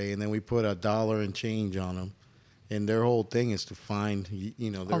sight away and then we put $1 and change on them, and their whole thing is to find,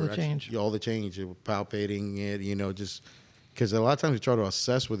 All the change. all the change, palpating it, just because a lot of times you try to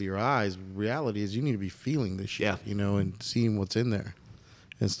assess with your eyes. Reality is you need to be feeling this shit, and seeing what's in there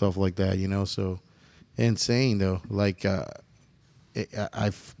and stuff like that, So insane though, like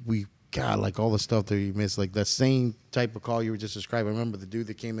we got like all the stuff that we missed, like that same type of call you were just describing. I remember the dude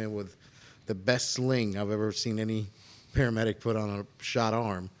that came in with the best sling I've ever seen any paramedic put on a shot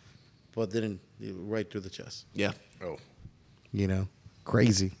arm, but didn't right through the chest. Yeah. Oh.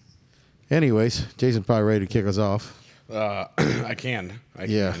 Crazy. Anyways, Jason's probably ready to kick us off. I can.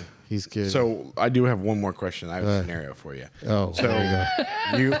 Yeah, he's good. So I do have one more question. I have a scenario for you. Oh, So there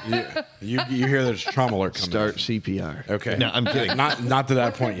you you hear there's a trauma alert coming. Start CPR. Okay. No, I'm kidding. Not to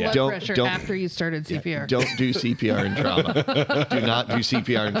that point yet. Blood Don't- pressure don't- after you started CPR. Don't do CPR in trauma. Do not do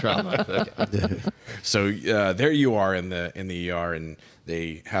CPR in trauma. Okay. So there you are in the ER, and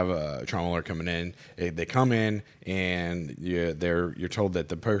they have a trauma alert coming in. They come in, and you're told that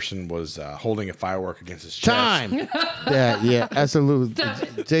the person was holding a firework against his chest. Time. yeah, absolutely. Stop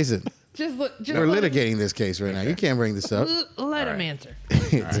it. Jason, Just we're litigating this case right now. You can't bring this up. let him answer.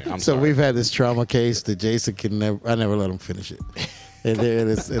 right, I'm So sorry. we've had this trauma case that Jason can never. I never let him finish it. And there it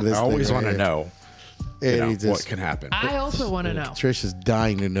is. I always want to know. you know, And he just- what can happen. I also want to know. Trish is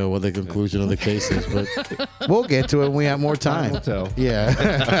dying to know what the conclusion of the case is, but we'll get to it when we have more time. We'll tell.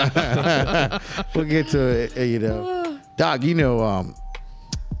 Yeah. We'll get to it, you know. Doc, you know,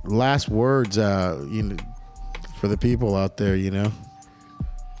 last words, you know, for the people out there, you know.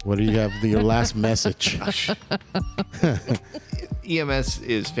 What do you have for your last message? EMS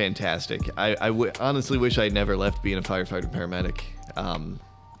is fantastic. I honestly wish I'd never left being a firefighter paramedic.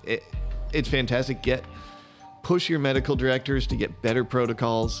 It's fantastic. Push your medical directors to get better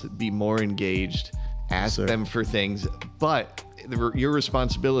protocols, be more engaged, ask them for things, but your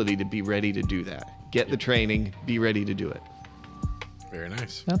responsibility to be ready to do that. Get the training, be ready to do it. Very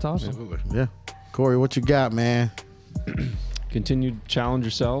nice. That's awesome. Absolutely. Yeah. Corey, what you got, man? Continue to challenge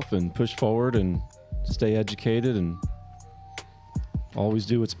yourself and push forward and stay educated and always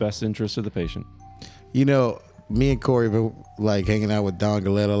do what's best interest of the patient. You know, me and Corey been like hanging out with Don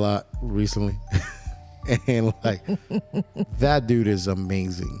Gillette a lot recently. And like that dude is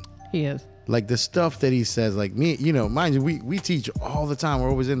amazing. He is. Like the stuff that he says, like me, you know, mind you, we teach all the time. We're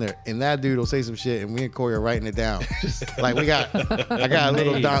always in there, and that dude will say some shit, and me and Corey are writing it down. Like I got a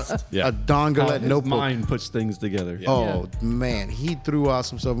little a Don Gillette His notebook. mind puts things together. Oh man, he threw out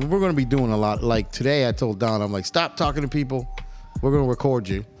some stuff. We're going to be doing a lot. Like today, I told Don, I'm like, stop talking to people. We're going to record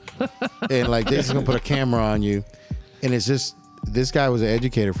you, and like this is going to put a camera on you. And it's just this guy was an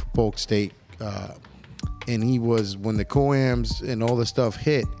educator for Polk State, and he was when the COAMs and all the stuff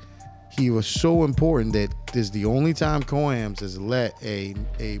hit. He was so important that this is the only time COAMs has let a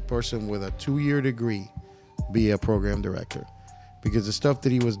person with a 2-year degree be a program director, because the stuff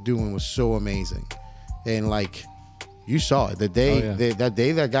that he was doing was so amazing. And like you saw it the day that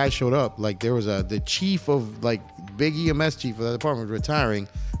day that guy showed up, like there was the chief of like big EMS chief of that department retiring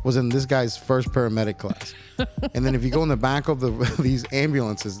was in this guy's first paramedic class. And then if you go in the back of these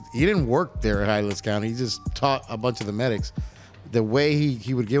ambulances, he didn't work there at Highlands County. He just taught a bunch of the medics. The way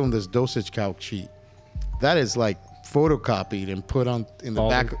he would give them this dosage calc sheet, that is like photocopied and put on in the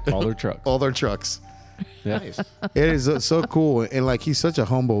back all their trucks. all their trucks. Yeah. Nice. It is so cool, and like he's such a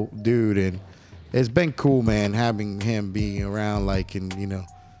humble dude, and it's been cool, man, having him being around. Like, and you know,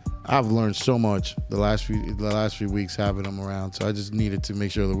 I've learned so much the last few weeks having him around. So I just needed to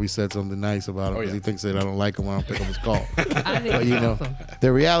make sure that we said something nice about him, because he thinks that I don't like him when I don't pick up his call. But you know,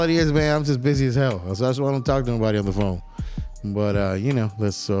 the reality is, man, I'm just busy as hell. So that's why I don't talk to nobody on the phone. But you know,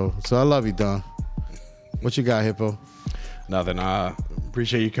 so I love you, Don. What you got, Hippo? Nothing.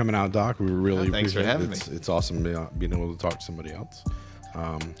 Appreciate you coming out, Doc. We really Thanks for appreciate having it. me. It's awesome being able to talk to somebody else.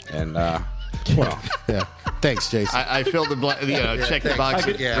 Well, Yeah. Thanks, Jason. I filled the check the box.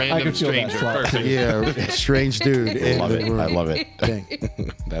 I Random can feel that stranger. slot. Perfect. Yeah, strange dude. I love it. I love it. Dang.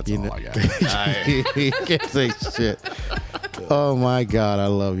 That's all I got. He can't say shit. Oh my God, I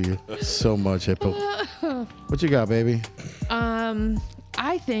love you so much, Hippo. What you got, baby?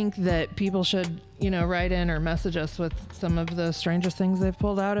 I think that people should, write in or message us with some of the strangest things they've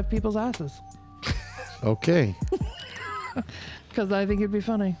pulled out of people's asses. Okay. Because I think it'd be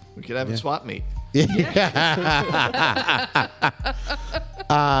funny. We could have a swap meet.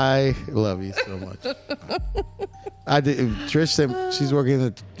 I love you so much. Trish said she's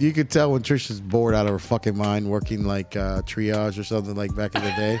working you could tell when Trish is bored out of her fucking mind working like triage or something like back in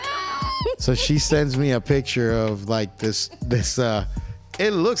the day. So she sends me a picture of like this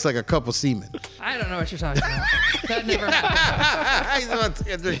it looks like a couple semen. I don't know what you're talking about. That never happened.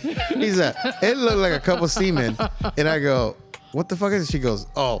 He said, it looked like a couple semen. And I go, what the fuck is it? She goes,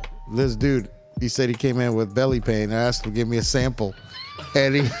 oh, this dude, he said he came in with belly pain. I asked him to give me a sample.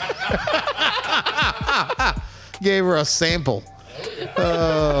 And he gave her a sample.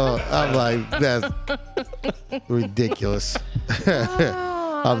 Oh, I'm like, that's ridiculous.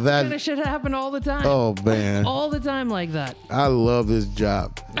 That kind of shit happen all the time. Oh, man. All the time like that. I love this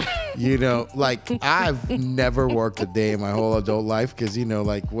job. Like I've never worked a day in my whole adult life because,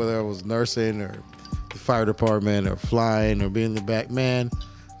 like whether I was nursing or the fire department or flying or being in the back, man,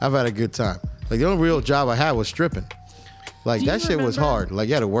 I've had a good time. Like the only real job I had was stripping. Like that shit was hard. Like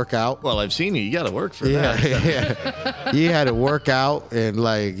you had to work out. Well, I've seen you. You got to work for that. Yeah. You had to work out and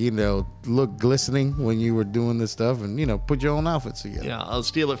like, look glistening when you were doing this stuff and, put your own outfits together. Yeah, I'll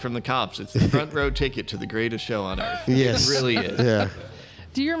steal it from the cops. It's the front row ticket to the greatest show on earth. Yes. It really is. Yeah.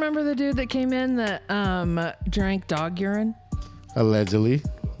 Do you remember the dude that came in that drank dog urine? Allegedly.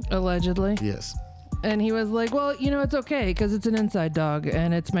 Yes. And he was like, well, it's okay because it's an inside dog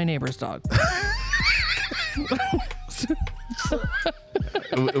and it's my neighbor's dog.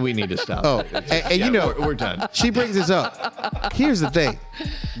 We need to stop. Oh, and we're done. She brings this up. Here's the thing.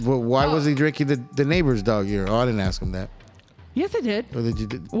 Well, why was he drinking the neighbor's dog urine? Oh, I didn't ask him that. Yes, I did. Or did you?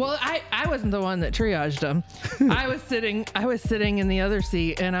 Well, I wasn't the one that triaged them. I was sitting in the other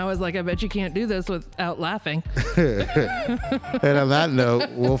seat, and I was like, I bet you can't do this without laughing. And on that note,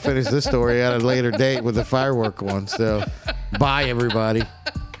 we'll finish this story at a later date with the firework one. So, bye, everybody.